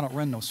one time, I don't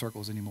run no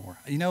circles anymore.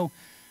 You know,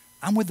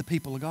 I'm with the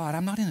people of God.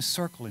 I'm not in a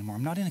circle anymore.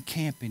 I'm not in a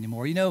camp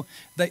anymore. You know,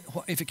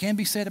 if it can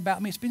be said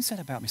about me, it's been said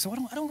about me. So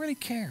I don't really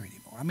care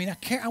anymore. I mean, I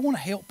care. I want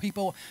to help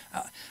people.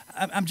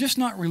 I'm just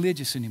not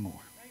religious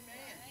anymore.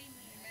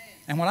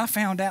 And when I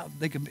found out,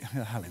 they could be,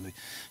 hallelujah.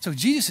 So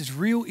Jesus'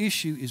 real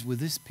issue is with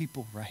this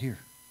people right here.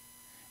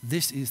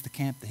 This is the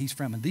camp that he's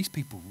from. And these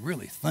people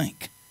really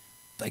think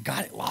they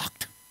got it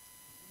locked.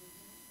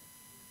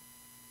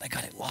 They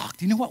got it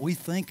locked. You know what we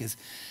think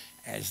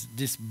as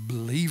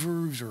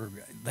disbelievers, or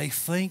they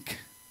think,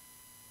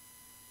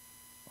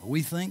 or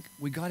we think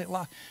we got it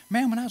locked.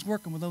 Man, when I was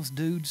working with those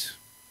dudes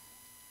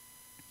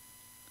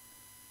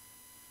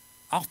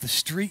off the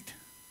street,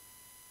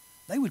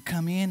 they would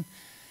come in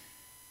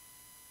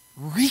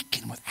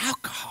reeking with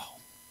alcohol,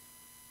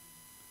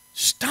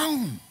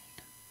 stoned,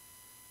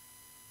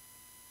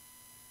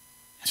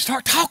 and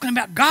start talking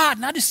about God.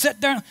 And I just sat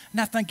there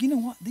and I think, you know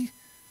what?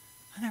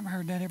 I never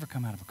heard that ever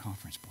come out of a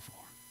conference before.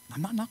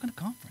 I'm not knocking a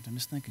conference. I'm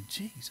just thinking,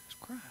 Jesus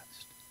Christ.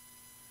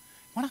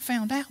 When I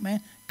found out,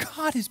 man,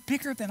 God is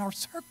bigger than our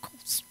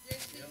circles.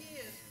 Yes, he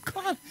is.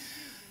 God,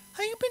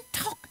 hey, you've been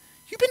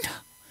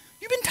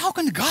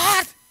talking to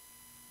God.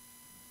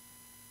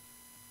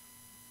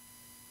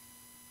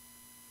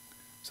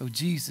 So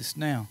Jesus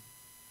now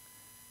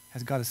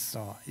has got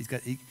to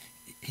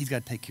he's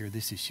got to take care of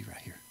this issue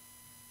right here.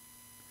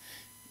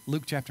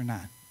 Luke chapter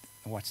 9.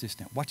 Watch this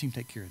now. Watch him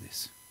take care of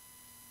this.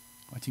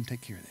 Watch him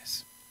take care of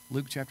this.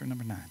 Luke chapter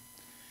number 9.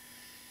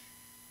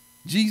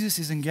 Jesus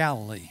is in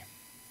Galilee.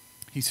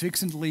 He's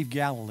fixing to leave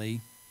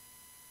Galilee.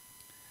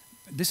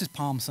 This is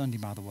Palm Sunday,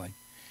 by the way.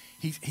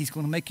 He's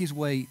going to make his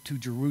way to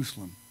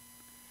Jerusalem.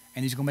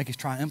 And he's going to make his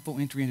triumphal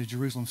entry into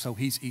Jerusalem. So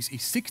he's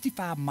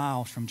 65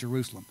 miles from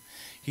Jerusalem.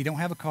 He don't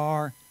have a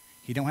car.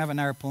 He don't have an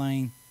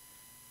airplane.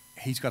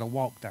 He's got to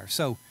walk there.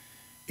 So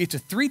it's a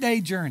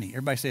 3-day journey.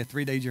 Everybody say a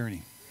 3-day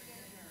journey.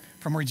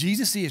 From where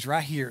Jesus is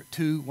right here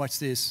to, watch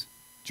this,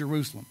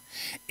 Jerusalem.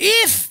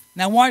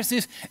 Now watch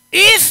this,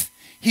 if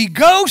he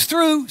goes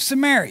through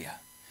Samaria.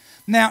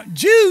 Now,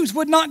 Jews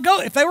would not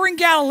go, if they were in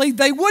Galilee,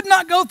 they would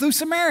not go through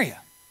Samaria.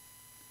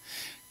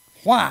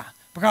 Why?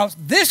 Because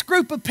this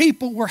group of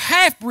people were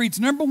half-breeds,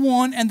 number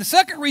one, and the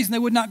second reason they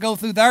would not go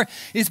through there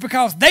is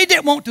because they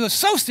didn't want to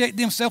associate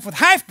themselves with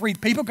half-breed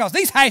people, because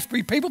these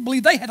half-breed people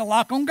believed they had a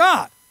lock on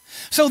God.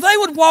 So they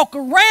would walk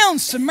around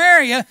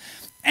Samaria,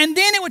 and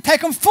then it would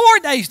take them 4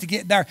 days to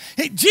get there.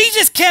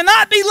 Jesus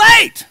cannot be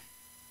late.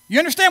 You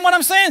understand what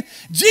I'm saying?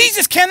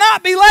 Jesus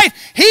cannot be late.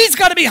 He's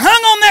got to be hung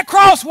on that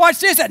cross, watch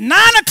this, at 9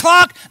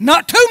 o'clock,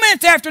 not 2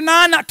 minutes after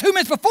 9, not 2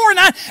 minutes before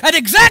 9. At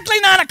exactly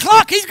 9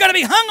 o'clock, he's got to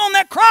be hung on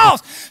that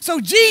cross.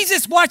 So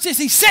Jesus, watch this,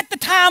 he set the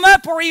time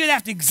up where he would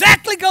have to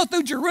exactly go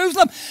through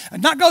Jerusalem,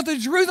 not go through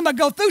Jerusalem, but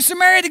go through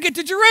Samaria to get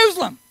to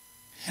Jerusalem.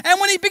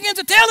 And when he begins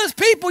to tell his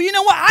people, you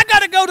know what, I got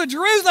to go to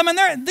Jerusalem,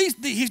 and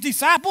his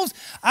disciples,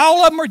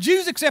 all of them are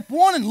Jews except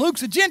one, and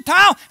Luke's a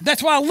Gentile.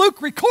 That's why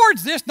Luke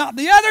records this, not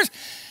the others.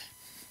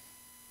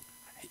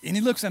 And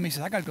he looks at me and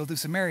says, I got to go through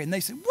Samaria. And they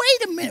said,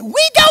 wait a minute,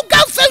 we don't go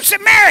through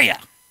Samaria.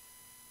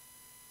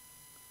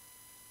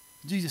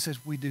 Jesus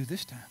says, we do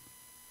this time.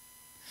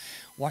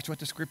 Watch what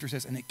the scripture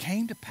says. And it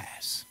came to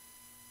pass,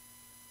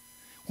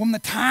 when the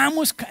time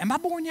was, am I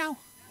boring y'all?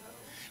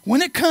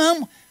 And it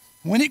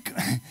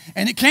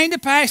came to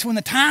pass when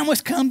the time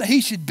was come that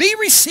he should be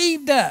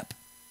received up.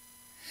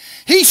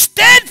 He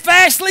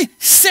steadfastly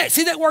set.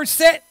 See that word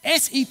set?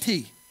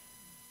 S-E-T.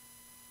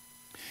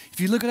 If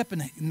you look it up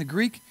in the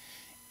Greek,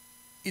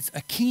 it's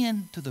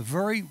akin to the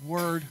very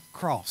word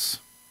cross.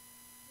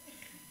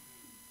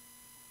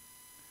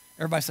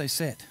 Everybody say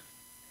set.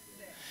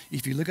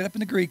 If you look it up in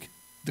the Greek,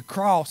 the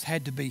cross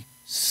had to be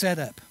set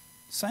up.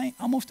 Same,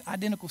 almost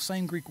identical,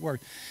 same Greek word.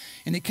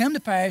 And it came to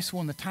pass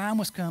when the time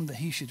was come that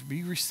he should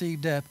be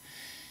received up,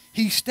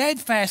 he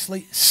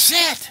steadfastly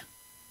set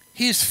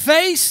his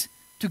face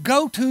to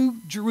go to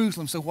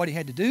Jerusalem. So what he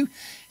had to do,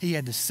 he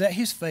had to set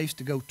his face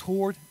to go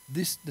toward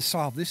this, to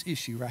solve this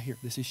issue right here.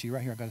 This issue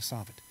right here, I got to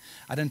solve it.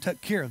 I done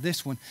took care of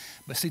this one,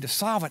 but see, to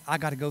solve it, I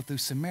got to go through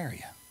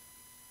Samaria.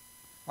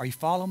 Are you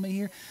following me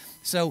here?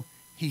 So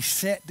he's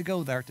set to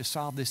go there to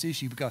solve this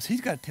issue because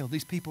he's got to tell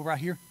these people right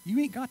here, you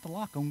ain't got the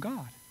lock on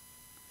God.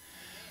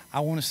 I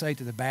want to say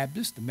to the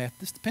Baptists, the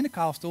Methodists, the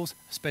Pentecostals,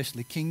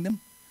 especially Kingdom,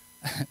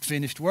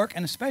 Finished Work,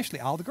 and especially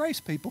all the grace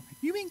people,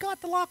 you ain't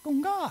got the lock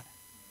on God.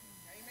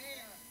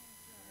 Amen.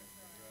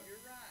 You're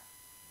right.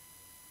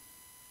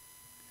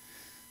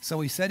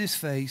 So he set his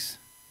face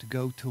to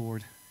go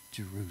toward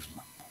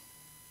Jerusalem.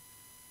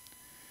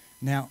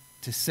 Now,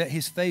 to set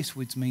his face,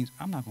 which means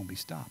I'm not going to be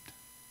stopped.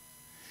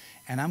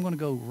 And I'm going to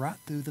go right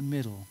through the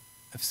middle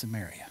of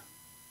Samaria.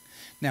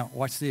 Now,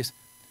 watch this.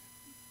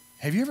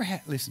 Have you ever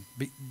had, listen,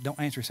 don't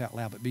answer this out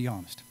loud, but be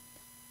honest.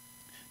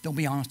 Don't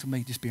be honest with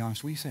me, just be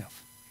honest with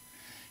yourself.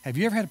 Have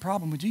you ever had a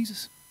problem with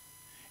Jesus?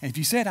 And if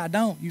you said, I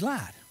don't, you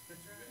lied.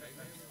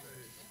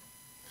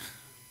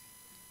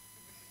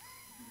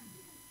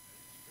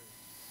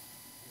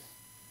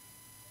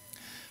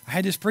 I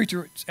had this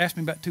preacher ask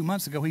me about 2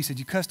 months ago, he said,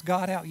 you cussed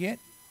God out yet?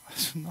 I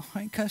said, no,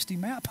 I ain't cussed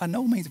him out. By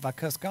no means if I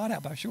cussed God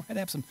out, but I sure had to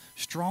have some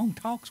strong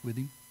talks with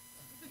him.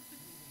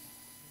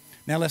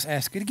 Now let's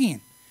ask it again.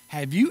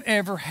 Have you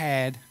ever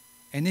had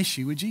an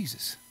issue with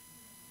Jesus?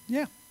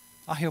 Yeah,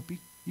 I'll help you.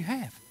 You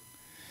have.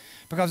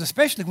 Because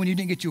especially when you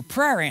didn't get your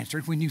prayer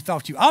answered, when you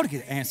thought you ought to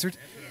get it answered,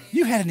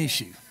 you had an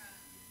issue.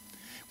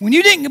 When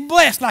you didn't get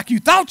blessed like you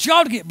thought you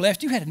ought to get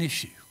blessed, you had an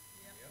issue.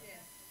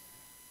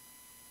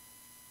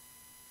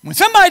 When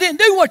somebody didn't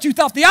do what you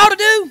thought they ought to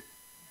do,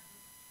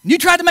 and you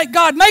tried to make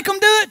God make them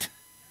do it,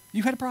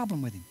 you had a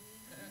problem with him.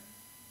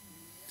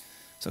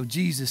 So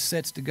Jesus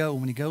sets to go.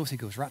 When he goes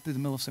right through the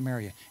middle of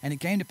Samaria. And it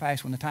came to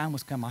pass when the time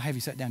was come, I'll have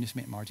you sit down just a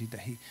minute, Margie,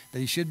 that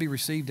he should be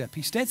received up.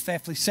 He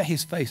steadfastly set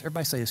his face.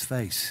 Everybody say his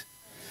face.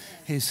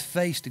 His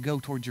face to go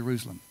toward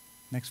Jerusalem.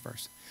 Next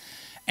verse.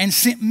 And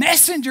sent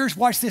messengers,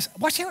 watch this,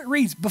 watch how it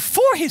reads,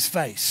 before his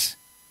face.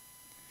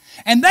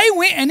 And they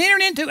went and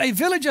entered into a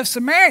village of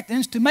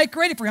Samaritans to make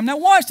ready for him. Now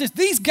watch this.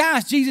 These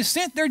guys Jesus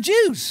sent, they're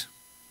Jews.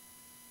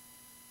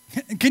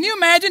 Can you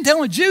imagine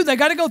telling a Jew they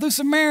got to go through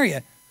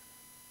Samaria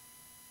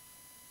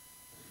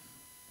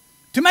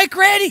to make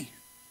ready?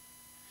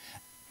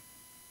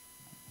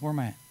 Where am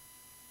I at?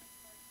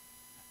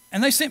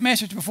 And they sent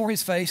messengers before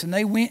his face, and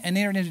they went and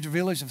entered into the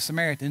village of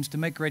Samaritans to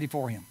make ready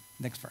for him.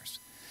 Next verse.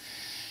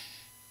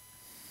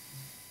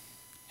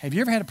 Have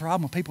you ever had a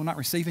problem with people not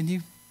receiving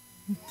you?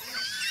 They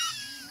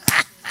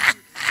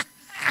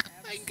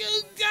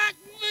got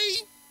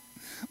me.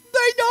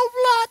 They don't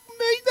like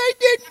me. They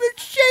didn't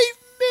receive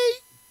me.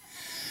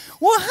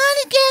 Well,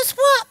 honey, guess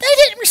what? They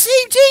didn't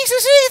receive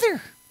Jesus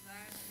either.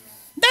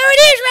 There it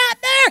is right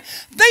there.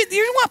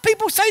 You know what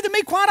people say to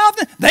me quite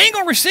often? They ain't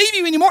going to receive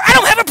you anymore. I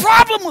don't have a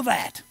problem with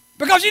that.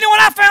 Because you know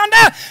what I found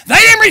out? They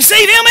didn't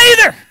receive him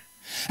either.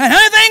 And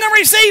honey, they ain't going to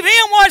receive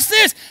him. Watch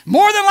this.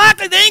 More than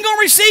likely, they ain't going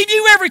to receive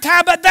you every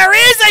time. But there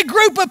is a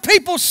group of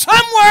people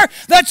somewhere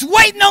that's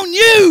waiting on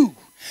you.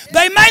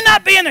 They may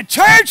not be in a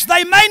church.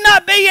 They may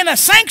not be in a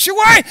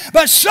sanctuary.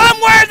 But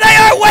somewhere they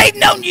are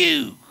waiting on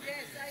you.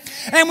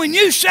 And when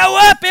you show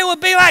up, it will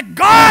be like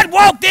God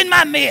walked in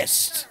my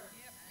midst.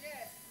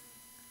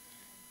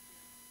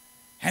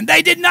 And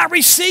they did not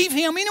receive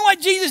him. You know what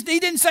Jesus did? He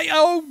didn't say,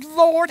 oh,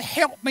 Lord,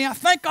 help me. I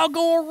think I'll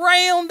go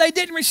around. They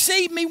didn't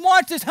receive me.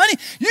 Watch this. Honey,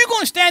 you're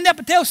going to stand up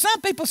and tell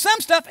some people some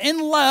stuff in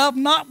love,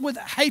 not with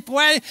hateful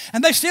attitude,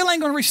 and they still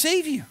ain't going to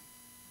receive you.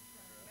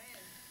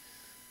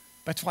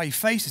 That's why your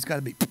face has got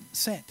to be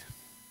set.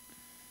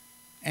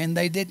 And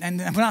they didn't.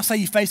 And when I say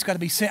your face has got to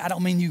be set, I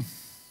don't mean you.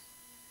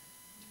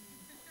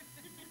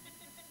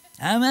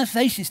 My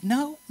face is,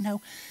 no.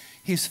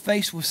 His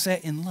face was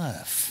set in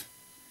love.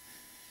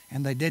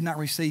 And they did not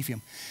receive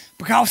him.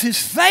 Because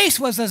his face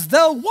was as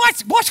though,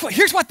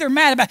 here's what they're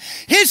mad about.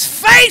 His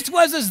face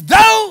was as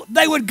though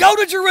they would go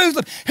to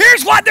Jerusalem.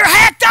 Here's what they're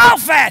hacked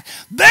off at.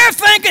 They're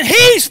thinking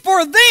he's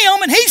for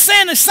them, and he's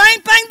saying the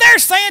same thing they're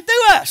saying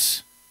to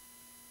us.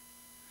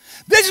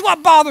 This is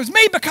what bothers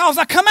me, because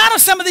I come out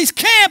of some of these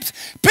camps,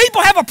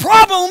 people have a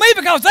problem with me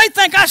because they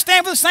think I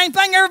stand for the same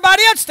thing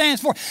everybody else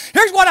stands for.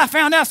 Here's what I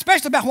found out,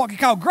 especially about what we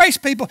call grace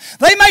people.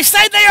 They may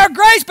say they are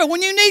grace, but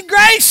when you need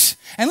grace,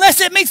 unless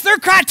it meets their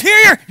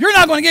criteria, you're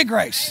not going to get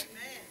grace.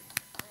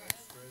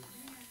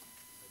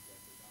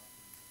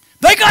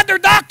 They got their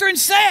doctrine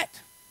set.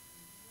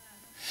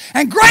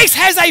 And grace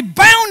has a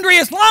boundary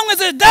as long as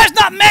it does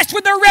not mess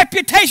with their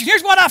reputation.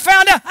 Here's what I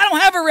found out. I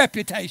don't have a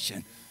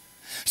reputation.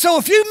 So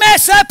if you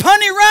mess up,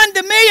 honey, run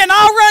to me and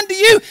I'll run to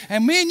you.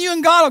 And me and you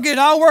and God will get it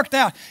all worked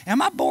out.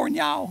 Am I boring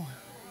y'all?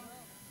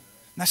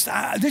 Now,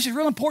 this is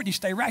real important. You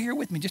stay right here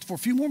with me just for a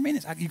few more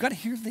minutes. You got to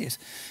hear this.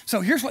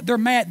 So here's what they're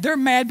mad. They're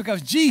mad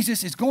because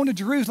Jesus is going to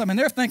Jerusalem, and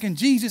they're thinking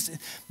Jesus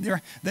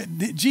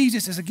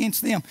is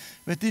against them.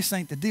 But this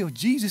ain't the deal.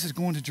 Jesus is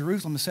going to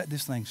Jerusalem to set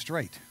this thing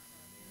straight.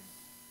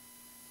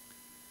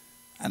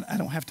 I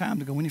don't have time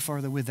to go any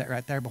further with that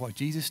right there, but what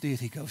Jesus did,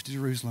 he goes to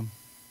Jerusalem.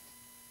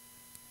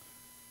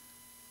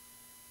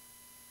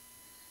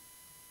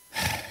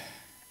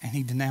 And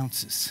he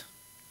denounces.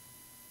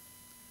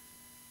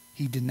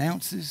 He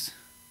denounces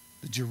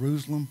the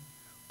Jerusalem,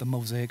 the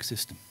Mosaic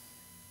system.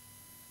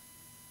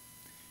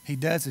 He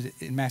does it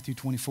in Matthew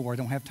 24. I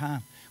don't have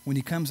time. When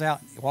he comes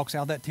out, he walks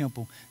out of that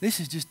temple. This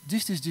is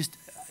just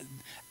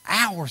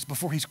hours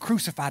before he's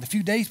crucified, a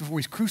few days before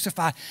he's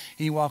crucified.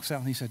 And he walks out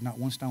and he said, not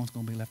one stone's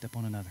going to be left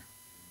upon another.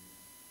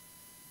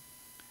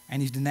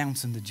 And he's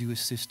denouncing the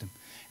Jewish system.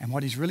 And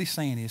what he's really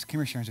saying is,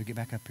 come here, Sharon, so get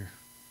back up here.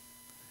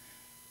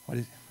 What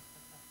is?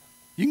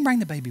 You can bring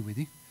the baby with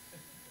you.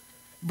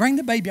 Bring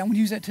the baby. I want to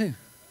use that too.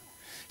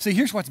 See,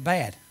 here's what's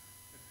bad.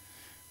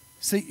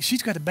 See,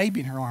 she's got a baby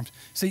in her arms.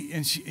 See,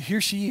 and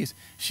here she is.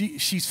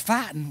 She's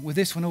fighting with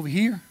this one over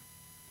here.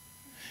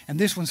 And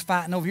this one's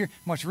fighting over here.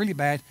 And what's really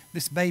bad,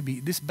 this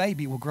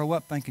baby will grow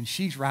up thinking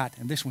she's right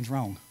and this one's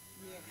wrong.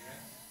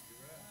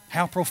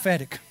 How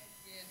prophetic.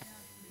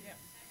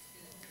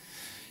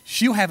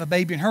 She'll have a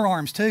baby in her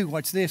arms too.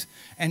 Watch this.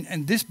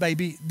 And this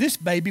baby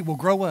will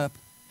grow up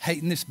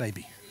hating this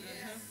baby.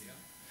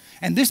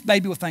 And this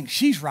baby will think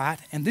she's right,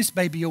 and this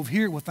baby over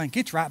here will think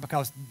it's right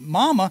because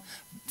mama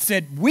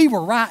said we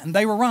were right and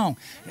they were wrong.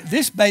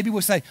 This baby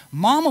will say,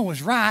 mama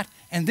was right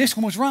and this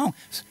one was wrong.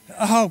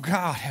 Oh,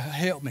 God,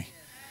 help me.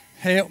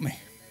 Help me.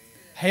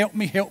 Help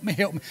me, help me,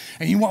 help me.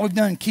 And you know what we've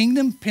done?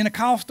 Kingdom,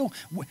 Pentecostal,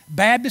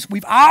 Baptist,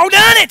 we've all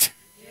done it.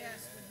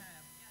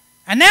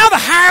 And now the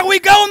higher we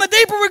go and the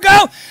deeper we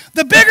go,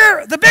 the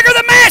bigger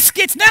the mess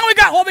gets. Now we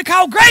got what we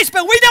call grace,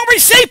 but we don't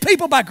receive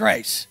people by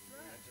grace.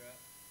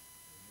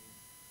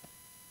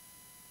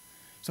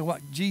 So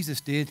what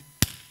Jesus did,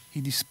 he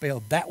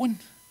dispelled that one,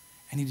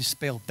 and he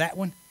dispelled that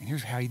one, and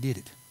here's how he did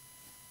it.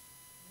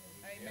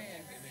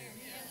 Amen.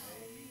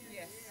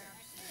 Yes.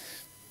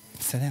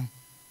 Sit down.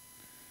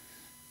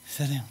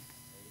 Sit down.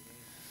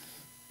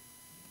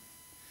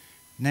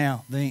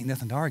 Now, there ain't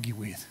nothing to argue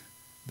with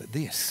but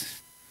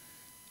this.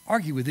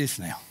 Argue with this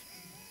now.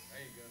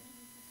 There you go.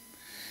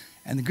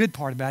 And the good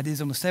part about it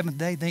is on the seventh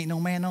day, there ain't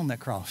no man on that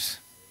cross.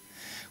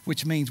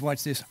 Which means,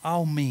 watch this,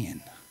 all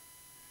men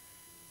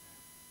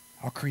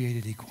are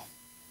created equal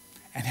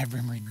and have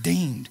been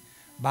redeemed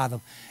by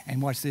the,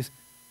 and watch this.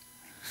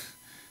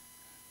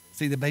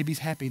 See, the baby's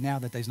happy now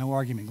that there's no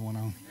argument going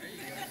on.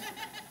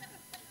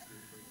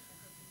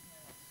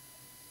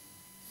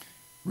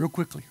 Real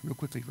quickly,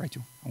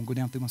 Rachel, I'm going to go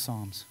down through my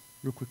Psalms.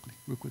 Real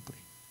quickly.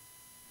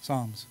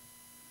 Psalms.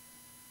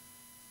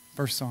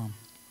 First Psalm.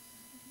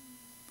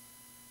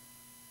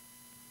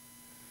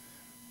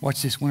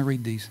 Watch this, I want to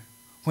read these.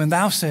 When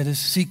thou saidest,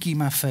 seek ye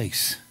my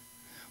face,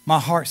 my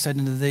heart said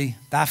unto thee,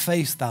 thy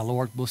face, thy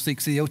Lord, will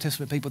seek. See, the Old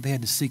Testament people, they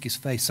had to seek his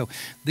face. So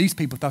these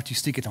people thought you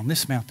seek it on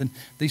this mountain.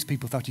 These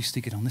people thought you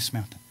seek it on this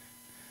mountain.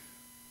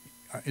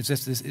 Is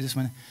this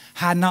one?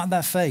 Hide not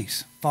thy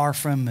face far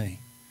from me.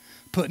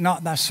 Put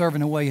not thy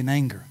servant away in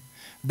anger.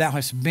 Thou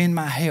hast been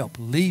my help.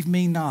 Leave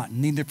me not,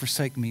 neither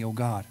forsake me, O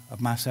God, of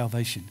my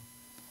salvation.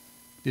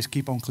 Just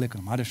keep on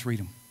clicking them. I'll just read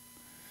them.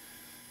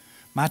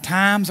 My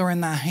times are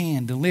in thy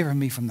hand. Deliver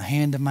me from the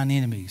hand of mine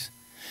enemies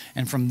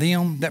and from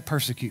them that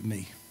persecute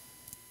me.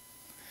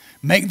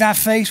 Make thy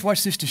face,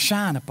 watch this, to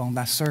shine upon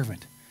thy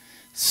servant.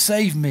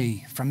 Save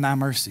me from thy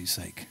mercy's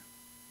sake.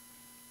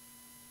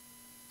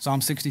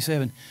 Psalm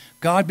 67.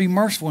 God be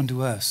merciful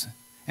unto us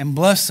and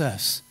bless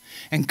us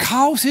and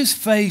cause his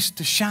face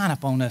to shine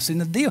upon us. In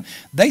the deal,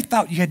 they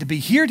thought you had to be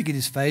here to get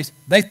his face.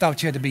 They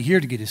thought you had to be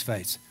here to get his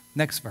face.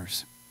 Next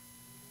verse.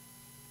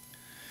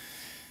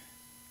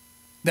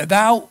 That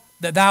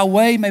thy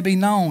way may be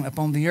known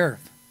upon the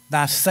earth,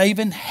 thy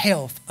saving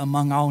health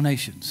among all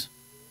nations.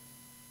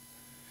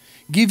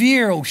 Give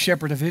ear, O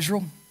shepherd of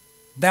Israel,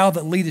 thou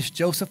that leadest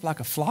Joseph like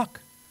a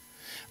flock.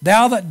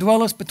 Thou that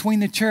dwellest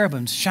between the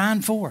cherubims,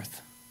 shine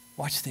forth.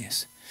 Watch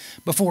this.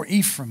 Before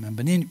Ephraim and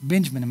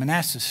Benjamin and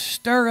Manasseh,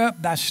 stir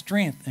up thy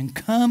strength and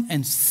come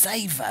and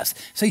save us.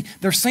 See,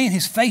 they're saying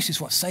his face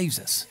is what saves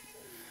us.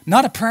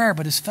 Not a prayer,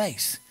 but his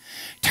face.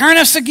 Turn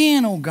us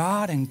again, O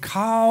God, and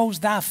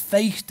cause thy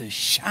face to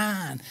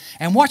shine.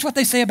 And watch what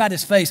they say about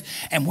his face.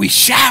 And we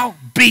shall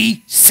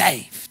be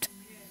saved.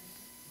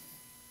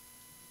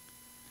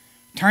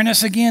 Turn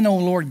us again, O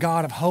Lord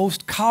God of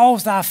hosts.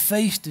 Cause thy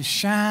face to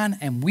shine,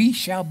 and we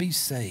shall be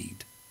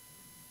saved.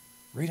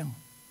 Read on.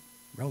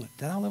 Roll it. Is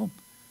that all of them?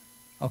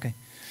 Okay.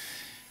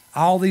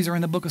 All these are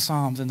in the book of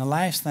Psalms. And the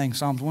last thing,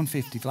 Psalms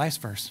 150,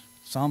 last verse.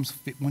 Psalms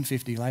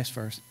 150, last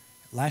verse.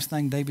 Last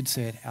thing David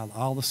said out of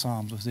all the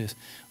Psalms was this: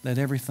 let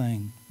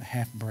everything that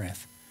hath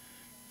breath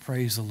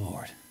praise the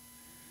Lord.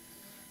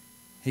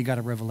 He got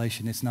a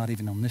revelation. It's not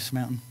even on this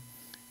mountain,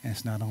 and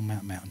it's not on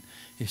Mount Mountain.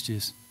 It's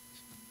just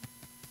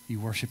you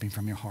worship Him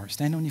from your heart.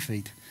 Stand on your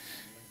feet.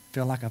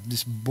 Feel like I've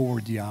just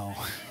bored y'all.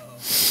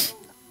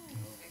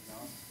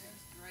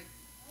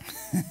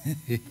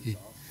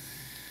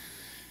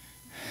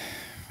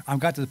 I've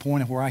got to the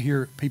point where I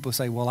hear people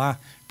say, well, I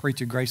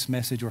preach a grace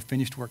message or a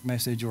finished work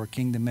message or a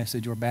kingdom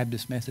message or a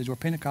Baptist message or a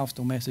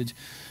Pentecostal message.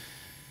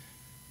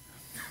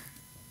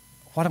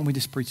 Why don't we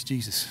just preach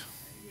Jesus?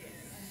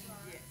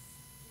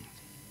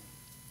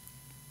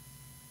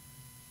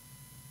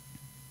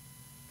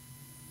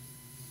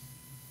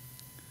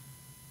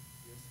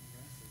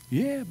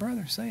 Yeah,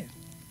 brother, say it.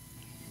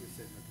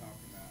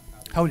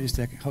 Hold it a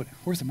second. Hold it.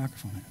 Where's the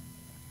microphone at?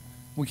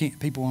 We can't.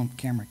 People on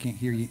camera can't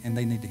hear you, and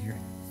they need to hear it.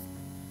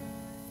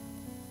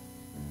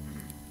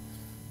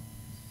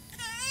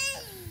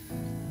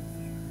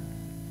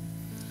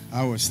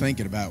 I was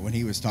thinking about when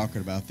he was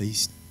talking about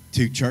these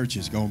two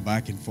churches going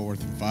back and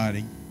forth and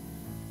fighting.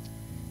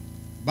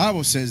 The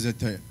Bible says that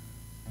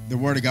the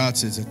Word of God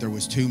says that there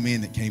was two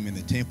men that came in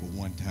the temple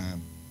one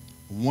time.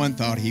 One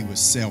thought he was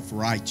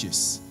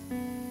self-righteous.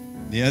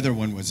 The other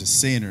one was a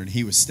sinner, and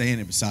he was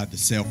standing beside the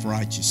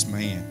self-righteous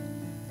man.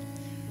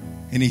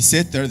 And he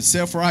sat there, the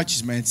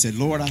self-righteous man said,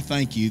 Lord, I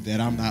thank you that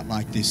I'm not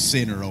like this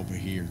sinner over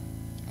here.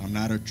 I'm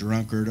not a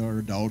drunkard or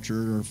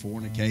adulterer or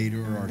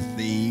fornicator or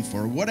thief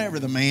or whatever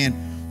the man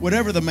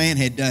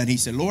had done. He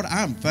said, Lord,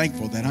 I'm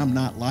thankful that I'm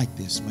not like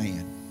this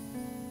man.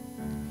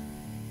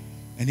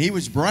 And he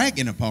was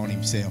bragging upon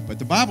himself. But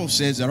the Bible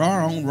says that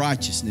our own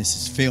righteousness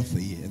is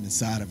filthy in the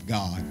sight of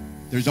God.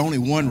 There's only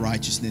one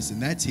righteousness, and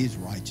that's His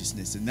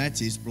righteousness, and that's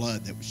His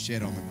blood that was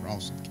shed on the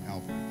cross of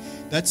Calvary.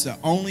 That's the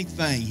only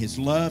thing, His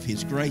love,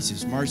 His grace,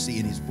 His mercy,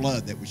 and His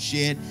blood that was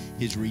shed,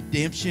 His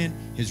redemption,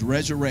 His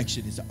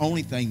resurrection is the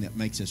only thing that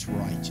makes us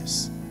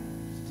righteous.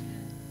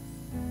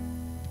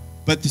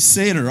 But the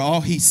sinner,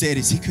 all he said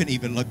is he couldn't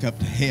even look up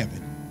to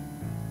heaven.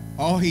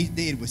 All he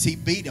did was he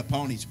beat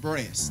upon his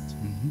breast.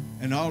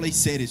 And all he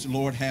said is,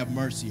 Lord, have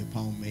mercy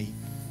upon me,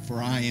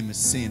 for I am a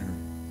sinner.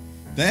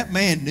 That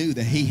man knew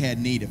that he had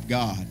need of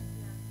God.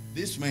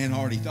 This man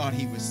already thought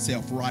he was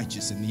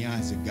self-righteous in the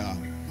eyes of God.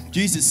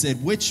 Jesus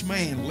said, which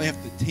man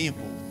left the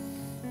temple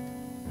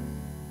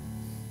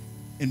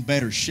in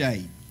better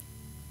shape?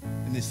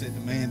 And they said,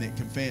 the man that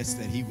confessed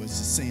that he was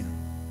a sinner.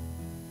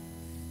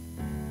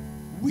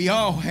 We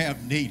all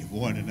have need of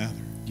one another.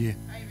 Yeah.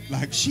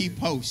 Like she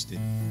posted.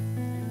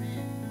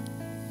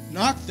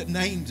 Knock the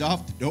names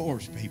off the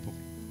doors, people.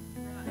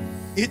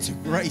 It's a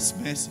grace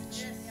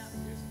message.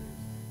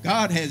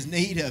 God has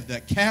need of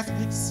the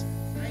Catholics.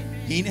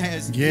 He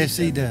has need yes,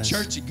 He of the does.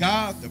 Church of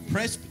God, the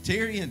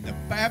Presbyterian, the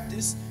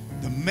Baptist,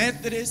 the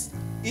Methodist.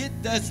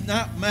 It does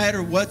not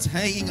matter what's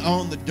hanging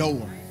on the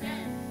door.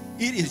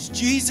 It is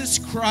Jesus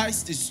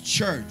Christ's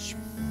church,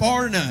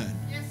 bar none.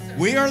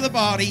 We are the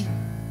body.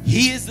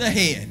 He is the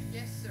head.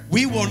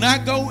 We will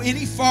not go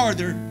any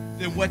farther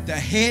than what the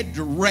head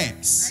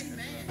directs.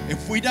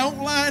 If we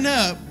don't line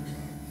up,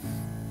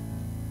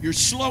 you're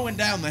slowing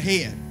down the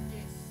head.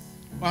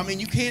 Well, I mean,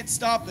 you can't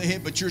stop the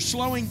head, but you're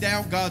slowing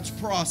down God's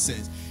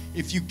process.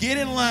 If you get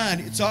in line,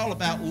 it's all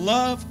about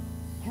love,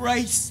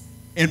 grace,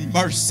 and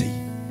mercy.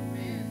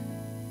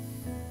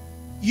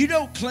 You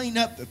don't clean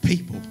up the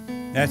people.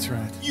 That's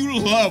right. You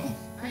love them.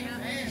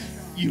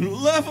 You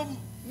love them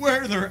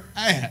where they're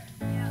at.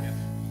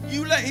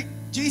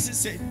 Jesus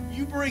said,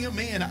 you bring them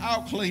in,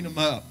 I'll clean them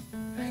up.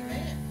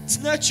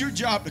 It's not your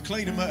job to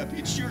clean them up.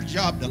 It's your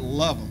job to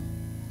love them.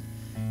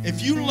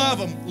 If you love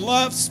them,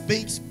 love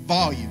speaks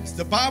volumes.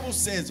 The Bible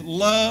says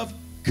love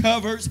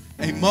covers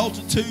a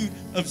multitude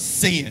of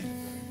sin.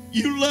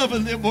 You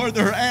loving them where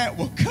they're at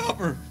will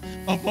cover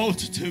a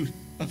multitude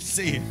of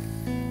sin.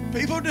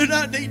 People do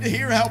not need to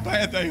hear how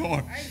bad they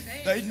are.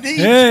 They need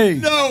to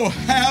know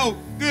how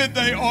good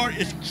they are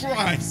in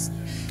Christ.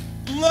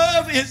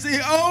 Love is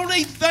the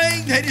only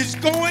thing that is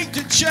going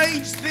to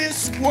change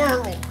this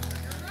world.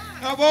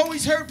 I've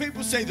always heard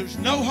people say there's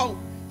no hope.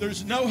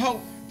 There's no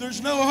hope.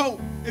 There's no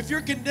hope. If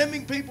you're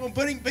condemning people and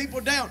putting people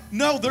down,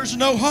 no, there's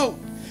no hope.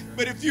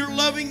 But if you're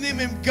loving them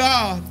in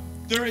God,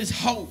 there is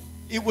hope.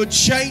 It would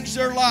change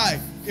their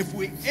life. If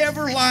we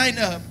ever line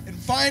up and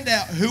find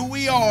out who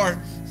we are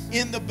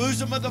in the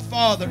bosom of the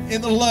Father,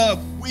 in the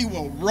love, we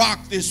will rock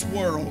this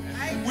world.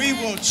 We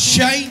will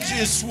change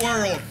this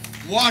world.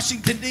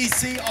 Washington,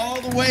 D.C.,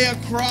 all the way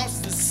across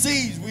the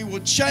seas, we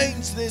will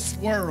change this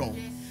world.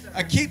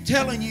 I keep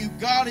telling you,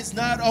 God is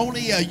not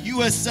only a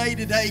USA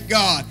Today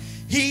God.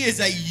 He is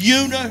a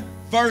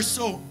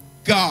universal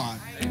God.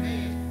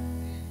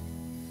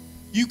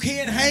 You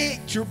can't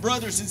hate your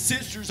brothers and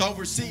sisters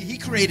overseas. He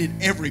created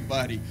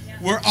everybody.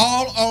 We're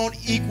all on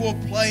equal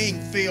playing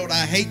field.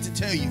 I hate to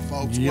tell you,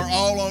 folks, we're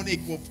all on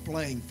equal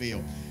playing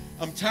field.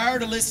 I'm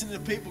tired of listening to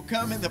people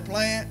come in the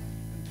plant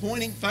and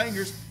pointing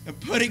fingers and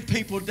putting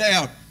people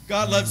down.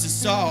 God loves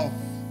us all.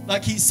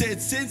 Like he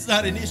said, sin's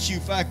not an issue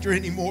factor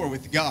anymore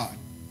with God.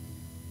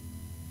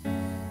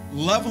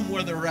 Love them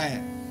where they're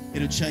at.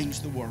 It'll change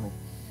the world.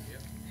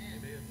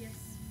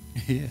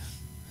 Yeah.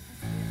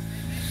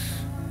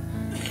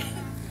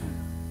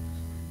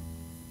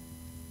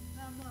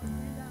 I'm not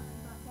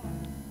realizing my father,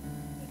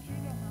 but you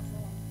know my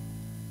father.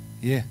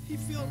 Yeah.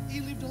 He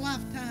lived a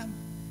lifetime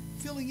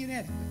feeling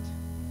inadequate.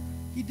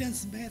 He'd done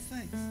some bad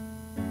things.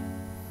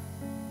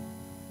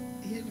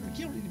 He had never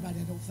killed anybody,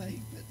 I don't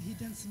think, but he'd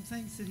done some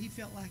things that he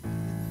felt like to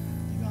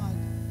God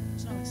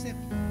was not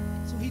acceptable.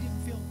 So he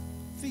didn't feel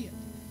fit.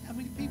 How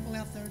many people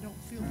out there don't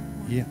feel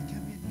worthy Yeah. to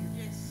come in here?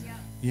 Yes. Yeah.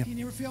 Yep. He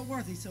never felt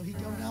worthy, so he'd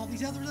go to all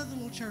these other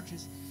little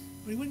churches.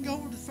 But he wouldn't go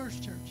over to the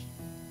first church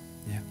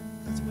Yeah.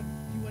 because he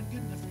wasn't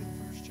good enough to go to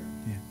the first church.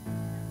 Yeah.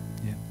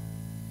 Yeah.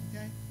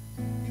 Okay?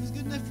 He was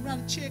good enough to write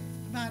a check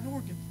to buy an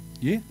organ,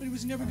 Yeah. but he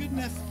was never good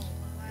enough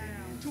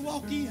to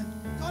walk in.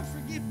 God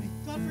forgive me.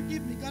 God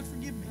forgive me. God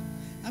forgive me.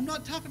 I'm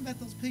not talking about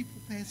those people,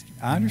 Pastor.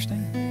 I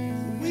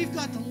understand. We've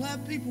got to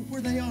love people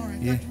where they are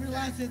and Yeah. got to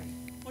realize that,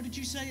 what did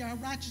you say? Our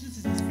righteousness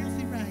is as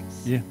filthy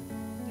rags. Yeah.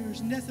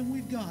 There's nothing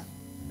we've got.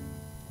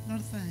 Not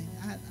a thing.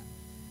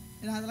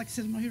 Like I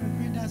said, my hero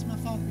granddad's my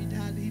father. He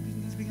died.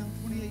 He's been gone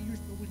 28 years.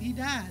 But when he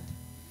died,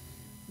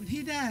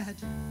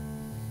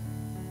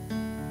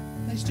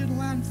 they stood in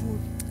line for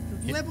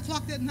 11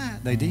 o'clock that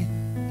night. They did.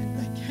 And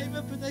they came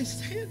up and they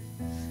said,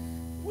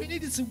 we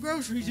needed some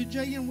groceries. And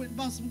J.M. went and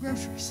bought some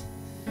groceries.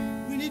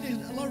 We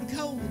needed a load of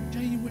coal. And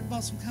J.M. went and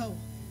bought some coal.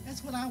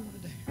 That's what I want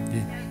to do.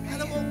 Yeah. I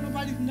don't want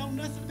nobody to know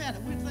nothing about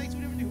it. What things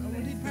we never do. I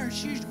need a pair of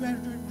shoes to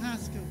graduate from high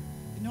school.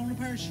 And own a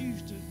pair of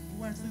shoes to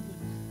wear through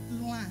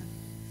the line.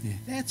 Yeah.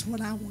 That's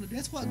what I want to do.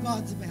 That's what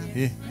God's about.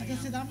 Yeah. Like I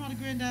said, I'm not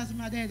aggrandizing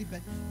my daddy,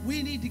 but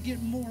we need to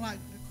get more like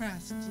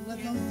Christ. To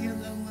love those the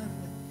other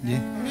unlovely. Yeah.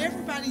 And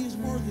everybody is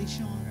worthy,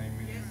 Sean.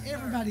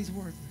 Everybody's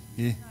worthy.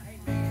 Yeah.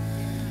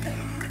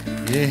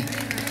 Yeah.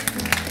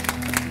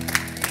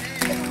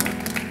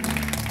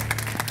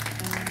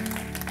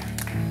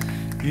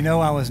 You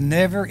know, I was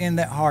never in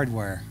that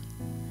hardware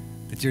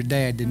that your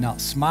dad did not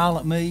smile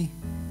at me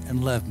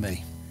and love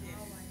me.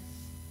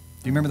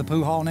 Do you remember the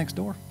pool hall next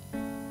door?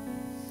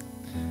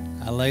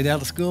 I laid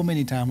out of school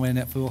many times in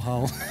that pool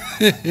hall.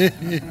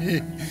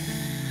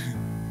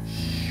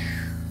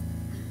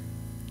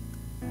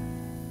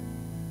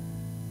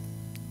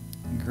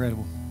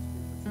 Incredible.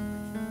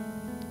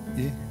 Yeah.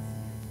 God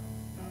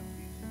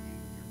using you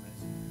and your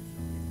message is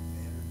getting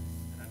better.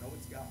 And I know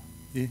it's God.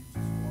 Yeah. Just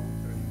flow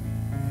through.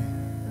 I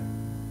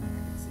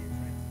can see a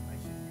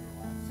transformation in your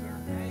life, sir. I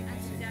can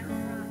see your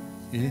heart.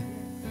 Yeah.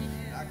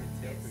 And I can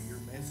tell through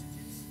your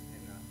messages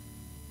and you're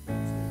just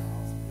doing an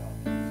awesome job.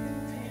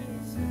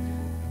 You're still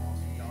doing an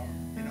awesome job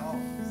in all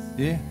of us.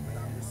 Yeah. But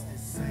I'm just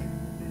this same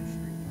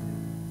ministry.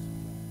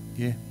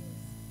 Yeah.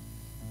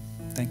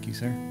 Thank you,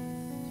 sir.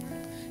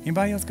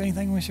 Anybody else got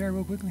anything you want to share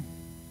real quickly?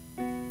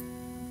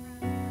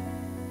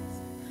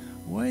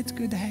 Well, it's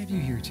good to have you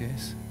here,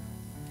 Chess.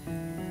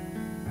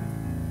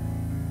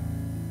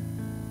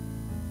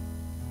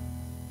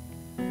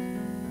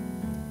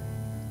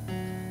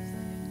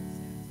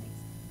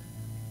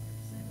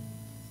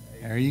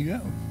 There you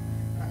go.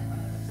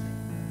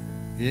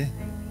 Yeah.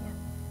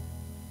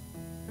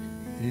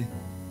 Yeah.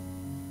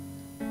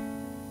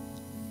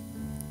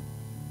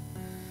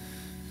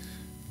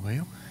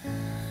 Well,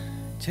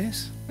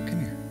 Chess, come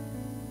here.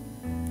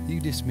 You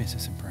dismiss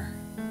us in prayer.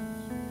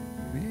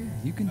 Yeah,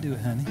 you can do it,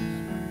 honey. Lord,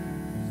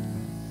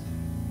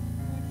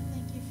 I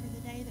thank you for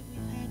the day that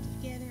we've had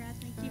together. I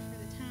thank you for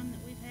the time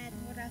that we've had.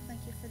 Lord, I thank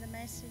you for the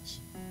message.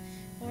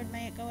 Lord,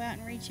 may it go out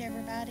and reach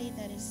everybody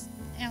that is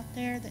out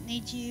there that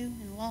needs you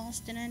and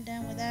lost and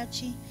undone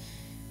without you.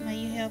 May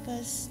you help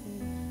us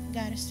and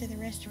guide us through the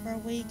rest of our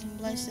week and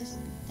bless us.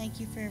 And thank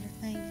you for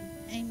everything.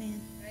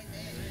 Amen.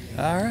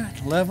 All right.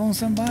 Love on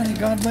somebody.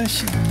 God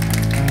bless you.